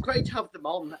it's great to have them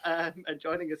on and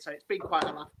joining us. So it's been quite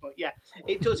a laugh, but yeah,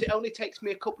 it does. It only takes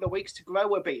me a couple of weeks to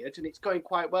grow a beard, and it's going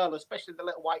quite well, especially the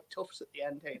little white tufts at the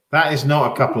end here. That is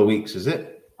not a couple of weeks, is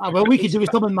it? Well, we could do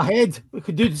some in my head. We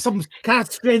could do some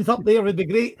cask strength up there. Would be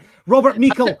great. Robert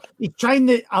Meikle, he's trying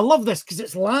I love this because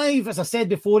it's live. As I said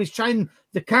before, he's trying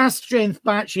the cask strength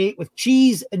batch 8 with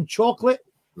cheese and chocolate.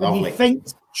 Lovely. And he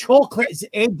thinks chocolate is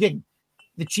edging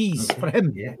the cheese for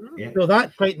him. Yeah. So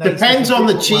that's quite nice. Depends on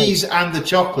the cheese and the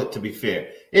chocolate, to be fair.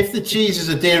 If the cheese is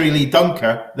a Dairy Lee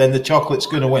Dunker, then the chocolate's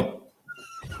going to win.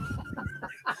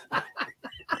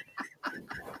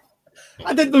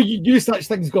 I didn't know you do such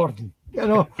things, Gordon.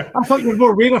 I thought you were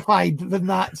more rarefied than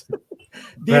that.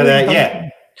 Yeah.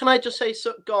 Can I just say,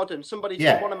 Gordon? Somebody,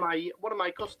 one of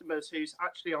my customers who's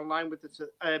actually online with us,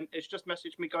 has just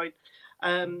messaged me going,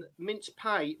 mince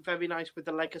pie, very nice with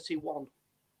the legacy one.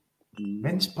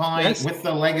 Mince pie with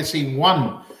the Legacy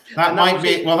 1. That might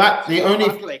be, well, that the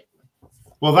only,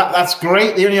 well, that's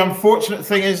great. The only unfortunate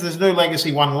thing is there's no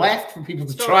Legacy 1 left for people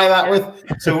to try that with.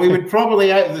 So we would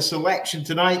probably, out of the selection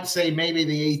tonight, say maybe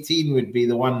the 18 would be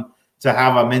the one to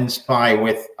have a mince pie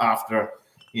with after,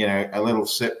 you know, a little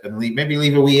sip, and maybe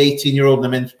leave a wee 18-year-old and a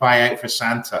mince pie out for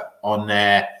Santa on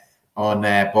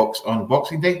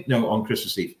Boxing Day? No, on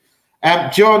Christmas Eve.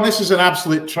 John, this is an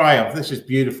absolute triumph. This is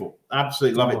beautiful.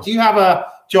 Absolutely love it. Do you have a,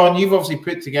 John, you've obviously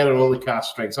put together all the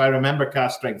cask strengths. I remember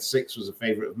cask strength 6 was a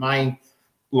favorite of mine.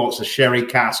 Lots of sherry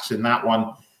casks in that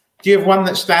one. Do you have one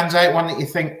that stands out, one that you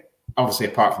think, obviously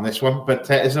apart from this one, but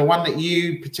is there one that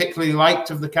you particularly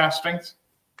liked of the cask strengths?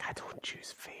 I don't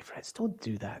choose favorites. Don't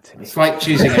do that to me. It's like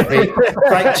choosing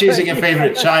a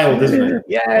favorite child, isn't it?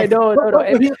 Yeah, no.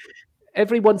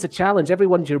 Everyone's a challenge.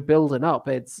 Everyone's you're building up.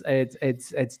 It's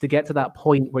to get to that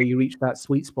point where you reach that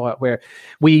sweet spot where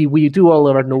we do all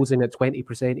of our nosing at 20%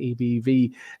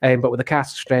 ABV, but with the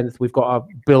cask strength, we've got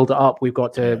to build it up. We've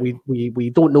got to we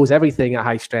don't nose everything at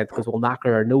high strength because we'll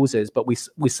knacker our noses, but we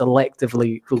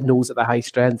selectively nose at the high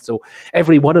strength. So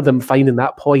every one of them finding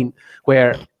that point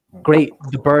where great,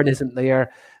 the burn isn't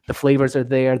there. The flavors are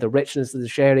there, the richness of the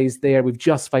sherry's there. We've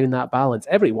just found that balance.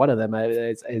 Every one of them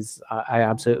is I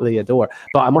absolutely adore.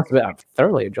 But I must admit, I'm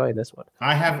thoroughly enjoying this one.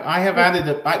 I have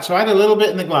added so I had a little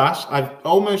bit in the glass. I've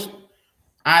almost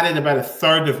added about a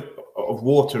third of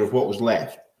water of what was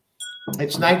left.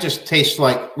 It's now just tastes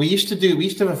like we used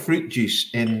to have a fruit juice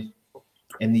in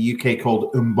the UK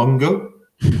called umbungo.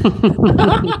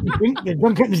 They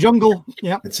drunk it in the jungle.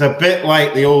 Yeah, it's a bit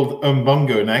like the old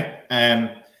umbungo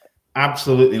now.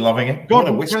 Absolutely loving it.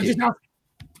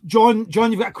 John, John,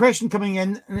 you've got a question coming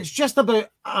in, and it's just about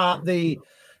the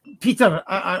Peter,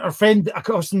 our friend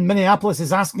across in Minneapolis,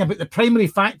 is asking about the primary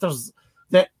factors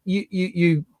that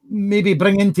you maybe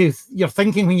bring into your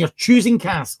thinking when you're choosing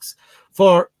casks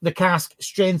for the cask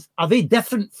strength. Are they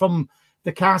different from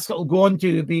the cask that will go on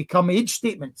to become age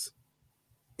statements?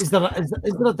 Is there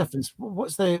a difference?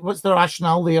 What's the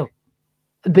rationale there?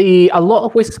 A lot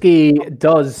of whiskey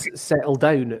does settle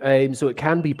down, so it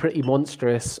can be pretty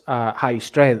monstrous high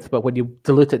strength, but when you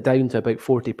dilute it down to about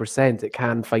 40%, it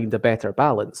can find a better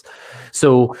balance.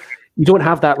 So you don't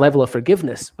have that level of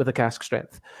forgiveness with a cask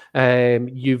strength.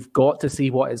 You've got to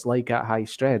see what it's like at high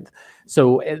strength.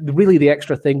 So really the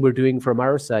extra thing we're doing from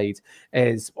our side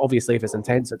is, obviously if it's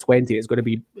intense at 20, it's going to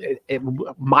be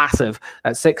massive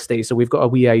at 60. So we've got a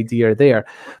wee idea there.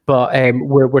 But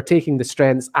we're taking the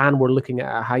strengths and we're looking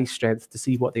at a high strength to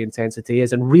see what the intensity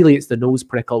is. And really it's the nose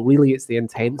prickle, really it's the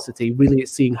intensity, really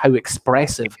it's seeing how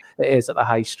expressive it is at the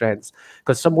high strengths.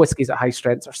 Because some whiskies at high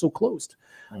strengths are so closed.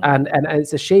 And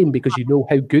it's a shame because you know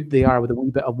how good they are with a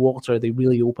wee bit of water. They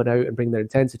really open out and bring their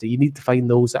intensity. You need to find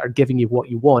those that are giving you what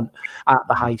you want at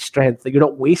the high strength, that you're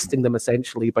not wasting them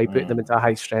essentially by putting them into a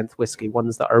high strength whiskey,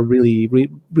 ones that are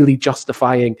really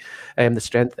justifying the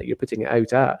strength that you're putting it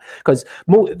out at. Because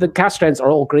the cask strengths are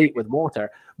all great with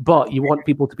water, but you want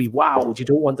people to be wowed. You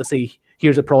don't want to say,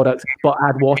 here's a product, but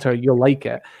add water, you'll like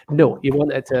it. No, you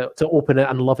want it to open it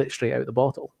and love it straight out the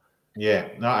bottle. Yeah,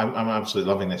 no, I'm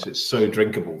absolutely loving this. It's so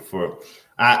drinkable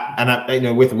you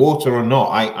know, with water or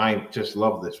not, I just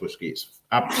love this whiskey. It's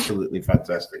absolutely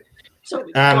fantastic. So,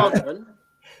 Gordon,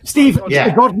 Steve,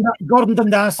 yeah. Gordon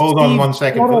Dundas. Hold on 1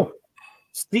 second.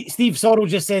 Steve Sorrell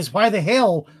just says, why the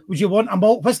hell would you want a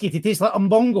malt whiskey to taste like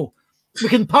umbongo? We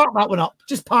can park that one up.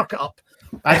 Just park it up.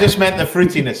 I just meant the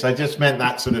fruitiness. I just meant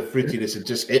that sort of fruitiness. It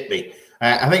just hit me.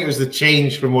 I think it was the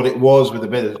change from what it was with a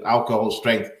bit of alcohol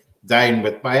strength down,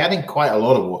 but by adding quite a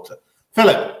lot of water.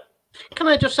 Philip, can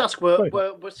I just ask? We're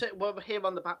here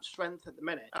on the batch strength at the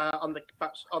minute, on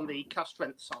the cask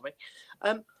strength. Sorry.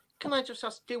 Can I just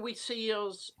ask? Do you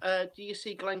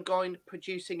see Glengoyne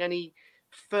producing any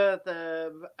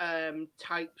further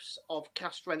types of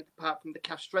cask strength apart from the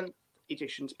cask strength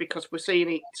editions? Because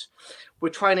we're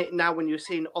trying it now. When you're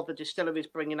seeing other distilleries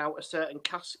bringing out a certain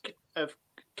cask of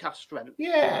cask strength.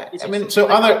 Yeah, I mean, so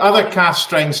other cask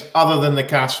strengths other than the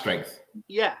cask strength.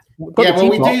 Yeah. Well,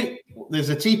 we do. There's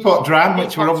a teapot dram,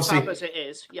 which we're obviously as it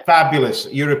is. Yeah. Fabulous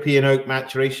European oak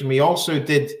maturation. We also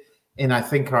did in, I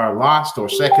think, our last or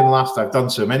second last. I've done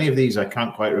so many of these, I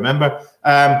can't quite remember.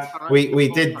 We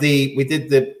did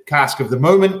the cask of the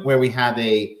moment, where we had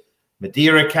a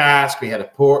Madeira cask, we had a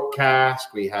port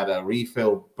cask, we had a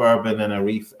refill bourbon and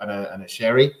a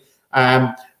sherry.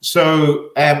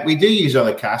 So we do use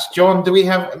other casks. John, do we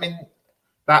have? I mean,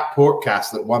 that port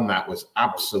cask that won that was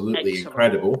absolutely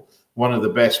incredible. One of the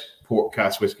best port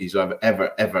cask whiskies I've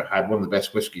ever had. One of the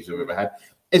best whiskies I've ever had.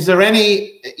 Is there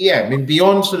any? Yeah, I mean,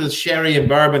 beyond sort of sherry and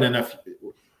bourbon and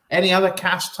any other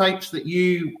cask types that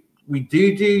you do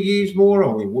use more,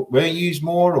 or we will use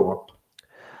more, or?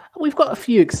 We've got a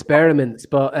few experiments,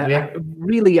 but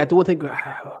really, I don't think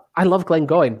I love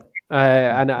Glengoyne.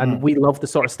 And we love the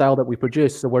sort of style that we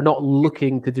produce. So we're not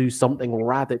looking to do something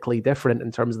radically different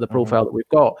in terms of the profile that we've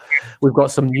got. We've got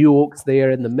some new oaks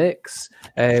there in the mix.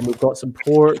 We've got some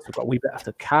ports. We've got a wee bit of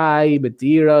Tokai,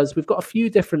 Madeiras. We've got a few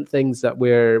different things that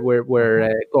we're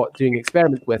got doing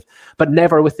experiments with, but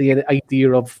never with the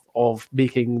idea of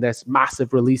making this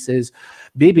massive releases.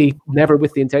 Maybe never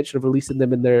with the intention of releasing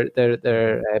them in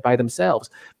their by themselves.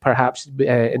 Perhaps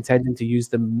intending to use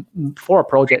them for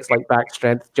projects like Back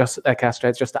Strength, cast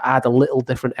strength, just to add a little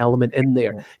different element in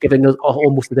there, giving us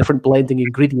almost a different blending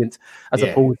ingredient as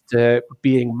opposed to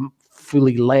being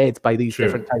fully led by these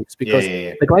different types. Because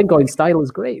the Glengoyne style is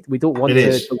great. We don't want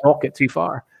to rock it too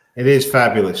far. It is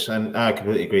fabulous, and I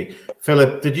completely agree.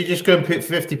 Philip, did you just go and put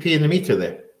 50p in the meter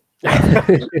there?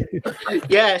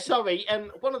 Yeah, sorry.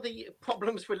 One of the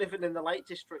problems we're living in the Lake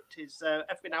District is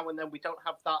every now and then we don't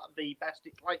have the best.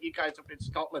 It's like you guys up in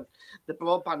Scotland, the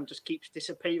broadband just keeps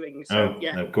disappearing. So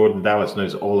no, Gordon Dallas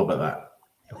knows all about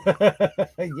that.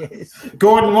 Yes.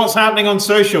 Gordon, what's happening on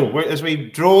social as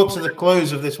we draw to the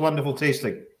close of this wonderful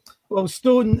tasting? Well,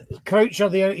 Stone Croucher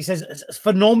there, he says it's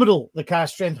phenomenal, the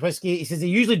cast strength whiskey. He says he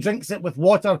usually drinks it with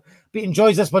water, but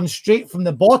enjoys this one straight from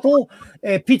the bottle.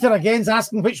 Peter again's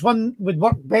asking which one would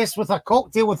work best with a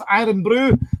cocktail with Iron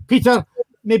Brew. Peter,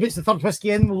 maybe it's the third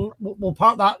whiskey in. We'll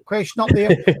park that question up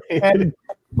there.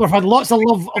 We've had lots of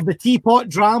love of the teapot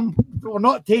dram. We're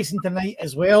not tasting tonight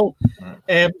as well.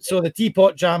 So the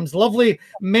teapot jam's lovely.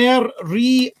 Mer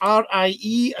Rie,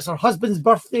 R-I-E, it's her husband's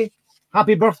birthday.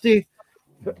 Happy birthday.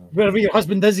 Wherever your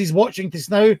husband is, he's watching this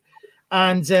now.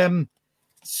 And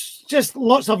just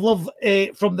lots of love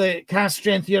from the cast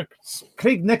strength here.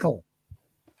 Craig Nichol.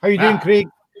 How you doing, Craig?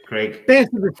 Craig.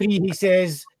 Best of the three, he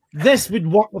says, this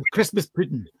would work with Christmas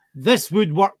pudding. This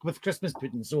would work with Christmas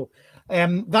pudding. So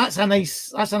that's a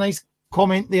nice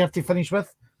comment there to finish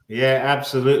with. Yeah,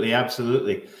 absolutely,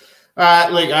 absolutely.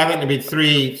 Look, I think there've been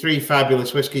three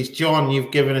fabulous whiskies. John,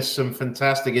 you've given us some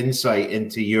fantastic insight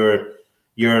into your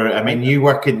I mean, you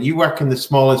work in the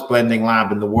smallest blending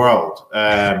lab in the world.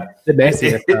 The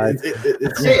messiest.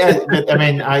 I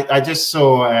mean, I just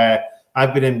saw.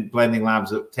 I've been in blending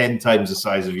labs at 10 times the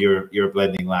size of your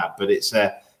blending lab, but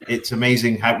it's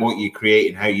amazing what you create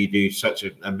and how you do such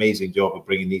an amazing job of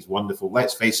bringing these wonderful.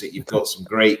 Let's face it, you've got some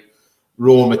great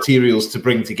raw materials to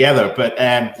bring together, but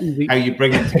how you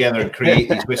bring them together and create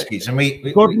these whiskies. And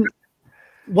Gordon,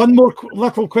 one more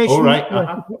little question. All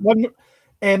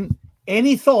right.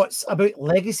 Any thoughts about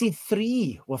Legacy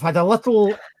 3? We've had a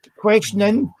little question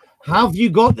in. Have you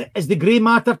got, is the grey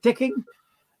matter ticking?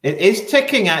 It is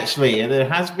ticking, actually. There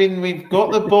has been, we've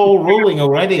got the ball rolling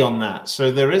already on that.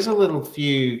 So there is a little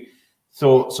few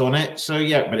thoughts on it. So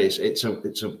yeah, but it's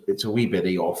a wee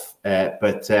bit off.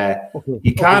 But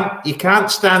you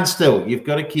can't stand still. You've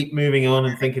got to keep moving on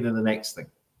and thinking of the next thing,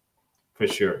 for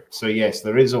sure. So yes,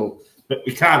 there is all. But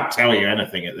we can't tell you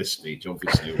anything at this stage,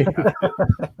 obviously.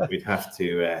 We'd have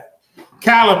to.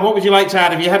 Callum, what would you like to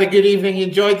add? Have you had a good evening? You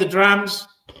enjoyed the drams?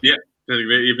 Yeah, had a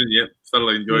great evening. Yeah,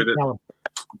 thoroughly enjoyed it.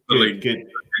 Good.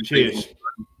 Cheers.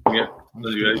 Yeah,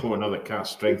 for another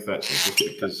cast strength, actually, just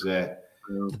because.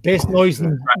 Best noise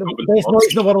in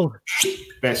the world.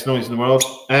 Best noise in the world.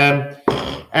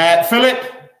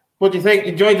 Philip, what do you think?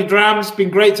 Enjoyed the drams? Been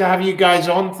great to have you guys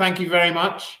on. Thank you very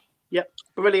much.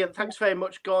 Brilliant. Thanks very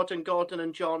much, Gordon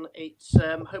and John. It's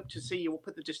hope to see you up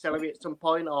at the distillery at some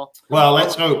point. Well,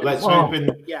 let's hope. Let's hope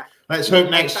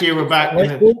next year we're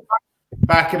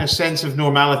back in a sense of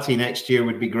normality. Next year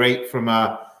would be great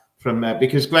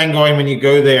because Glengoyne, when you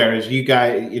go there, as you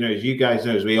guys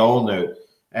know, as we all know,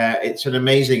 it's an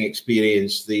amazing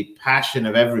experience. The passion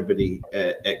of everybody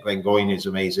at Glengoyne is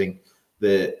amazing.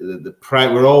 The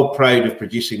pride, we're all proud of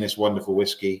producing this wonderful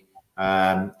whiskey.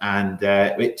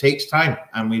 It takes time,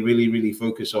 and we really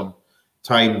focus on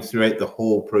time throughout the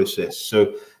whole process.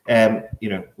 So,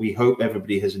 we hope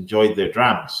everybody has enjoyed their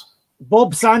drams.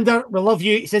 Bob Sander, we love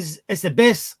you. He says it's the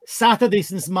best Saturday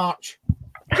since March.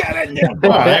 Get in there.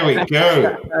 Oh, there we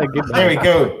go. There we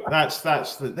go. That's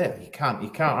there. You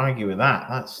can't argue with that.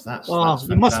 That's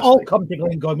we must all come to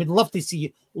Glengoyne. We'd love to see you.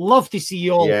 Love to see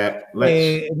you all. Yeah,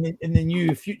 in the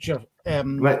new future. At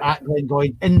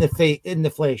Glengoyne in the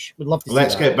flesh. We'd love to see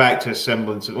Let's get back to a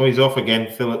semblance. Oh, he's off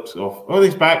again. Philip's off. Oh,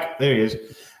 he's back. There he is.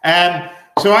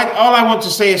 So all I want to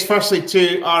say is firstly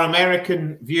to our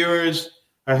American viewers,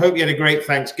 I hope you had a great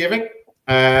Thanksgiving.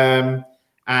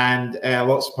 And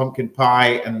lots of pumpkin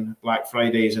pie and Black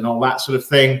Fridays and all that sort of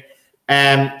thing.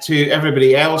 To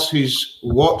everybody else who's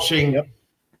watching,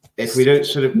 if we don't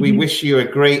sort of, we wish you a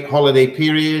great holiday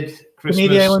period,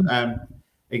 Christmas.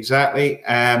 Exactly.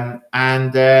 And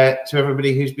to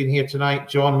everybody who's been here tonight,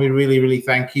 John, we really, really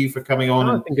thank you for coming on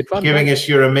and giving us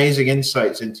your amazing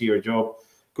insights into your job.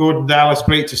 Gordon Dallas,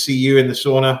 great to see you in the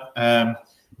sauna.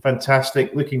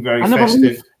 Fantastic, looking very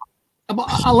festive.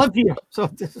 I live here, so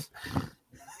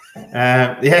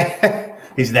yeah,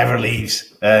 he never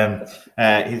leaves.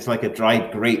 He's like a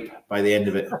dried grape by the end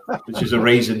of it, which is a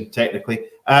raisin technically.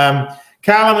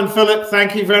 Callum and Philip,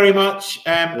 thank you very much.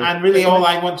 And really all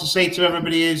I want to say to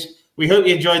everybody is we hope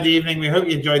you enjoyed the evening. We hope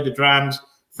you enjoyed the drams.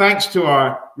 Thanks to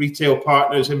our retail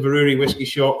partners, Inverurie Whisky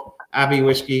Shop, Abbey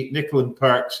Whisky, Nickel and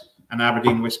Perks, and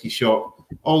Aberdeen Whisky Shop.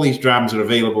 All these drams are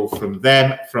available from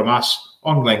them, from us,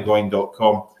 on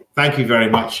glengoyne.com. Thank you very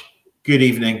much. Good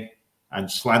evening, and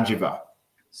Slanjiva.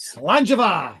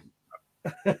 Slanjiva!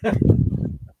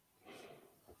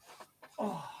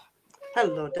 Oh.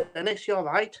 Hello, Dennis. You all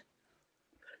right?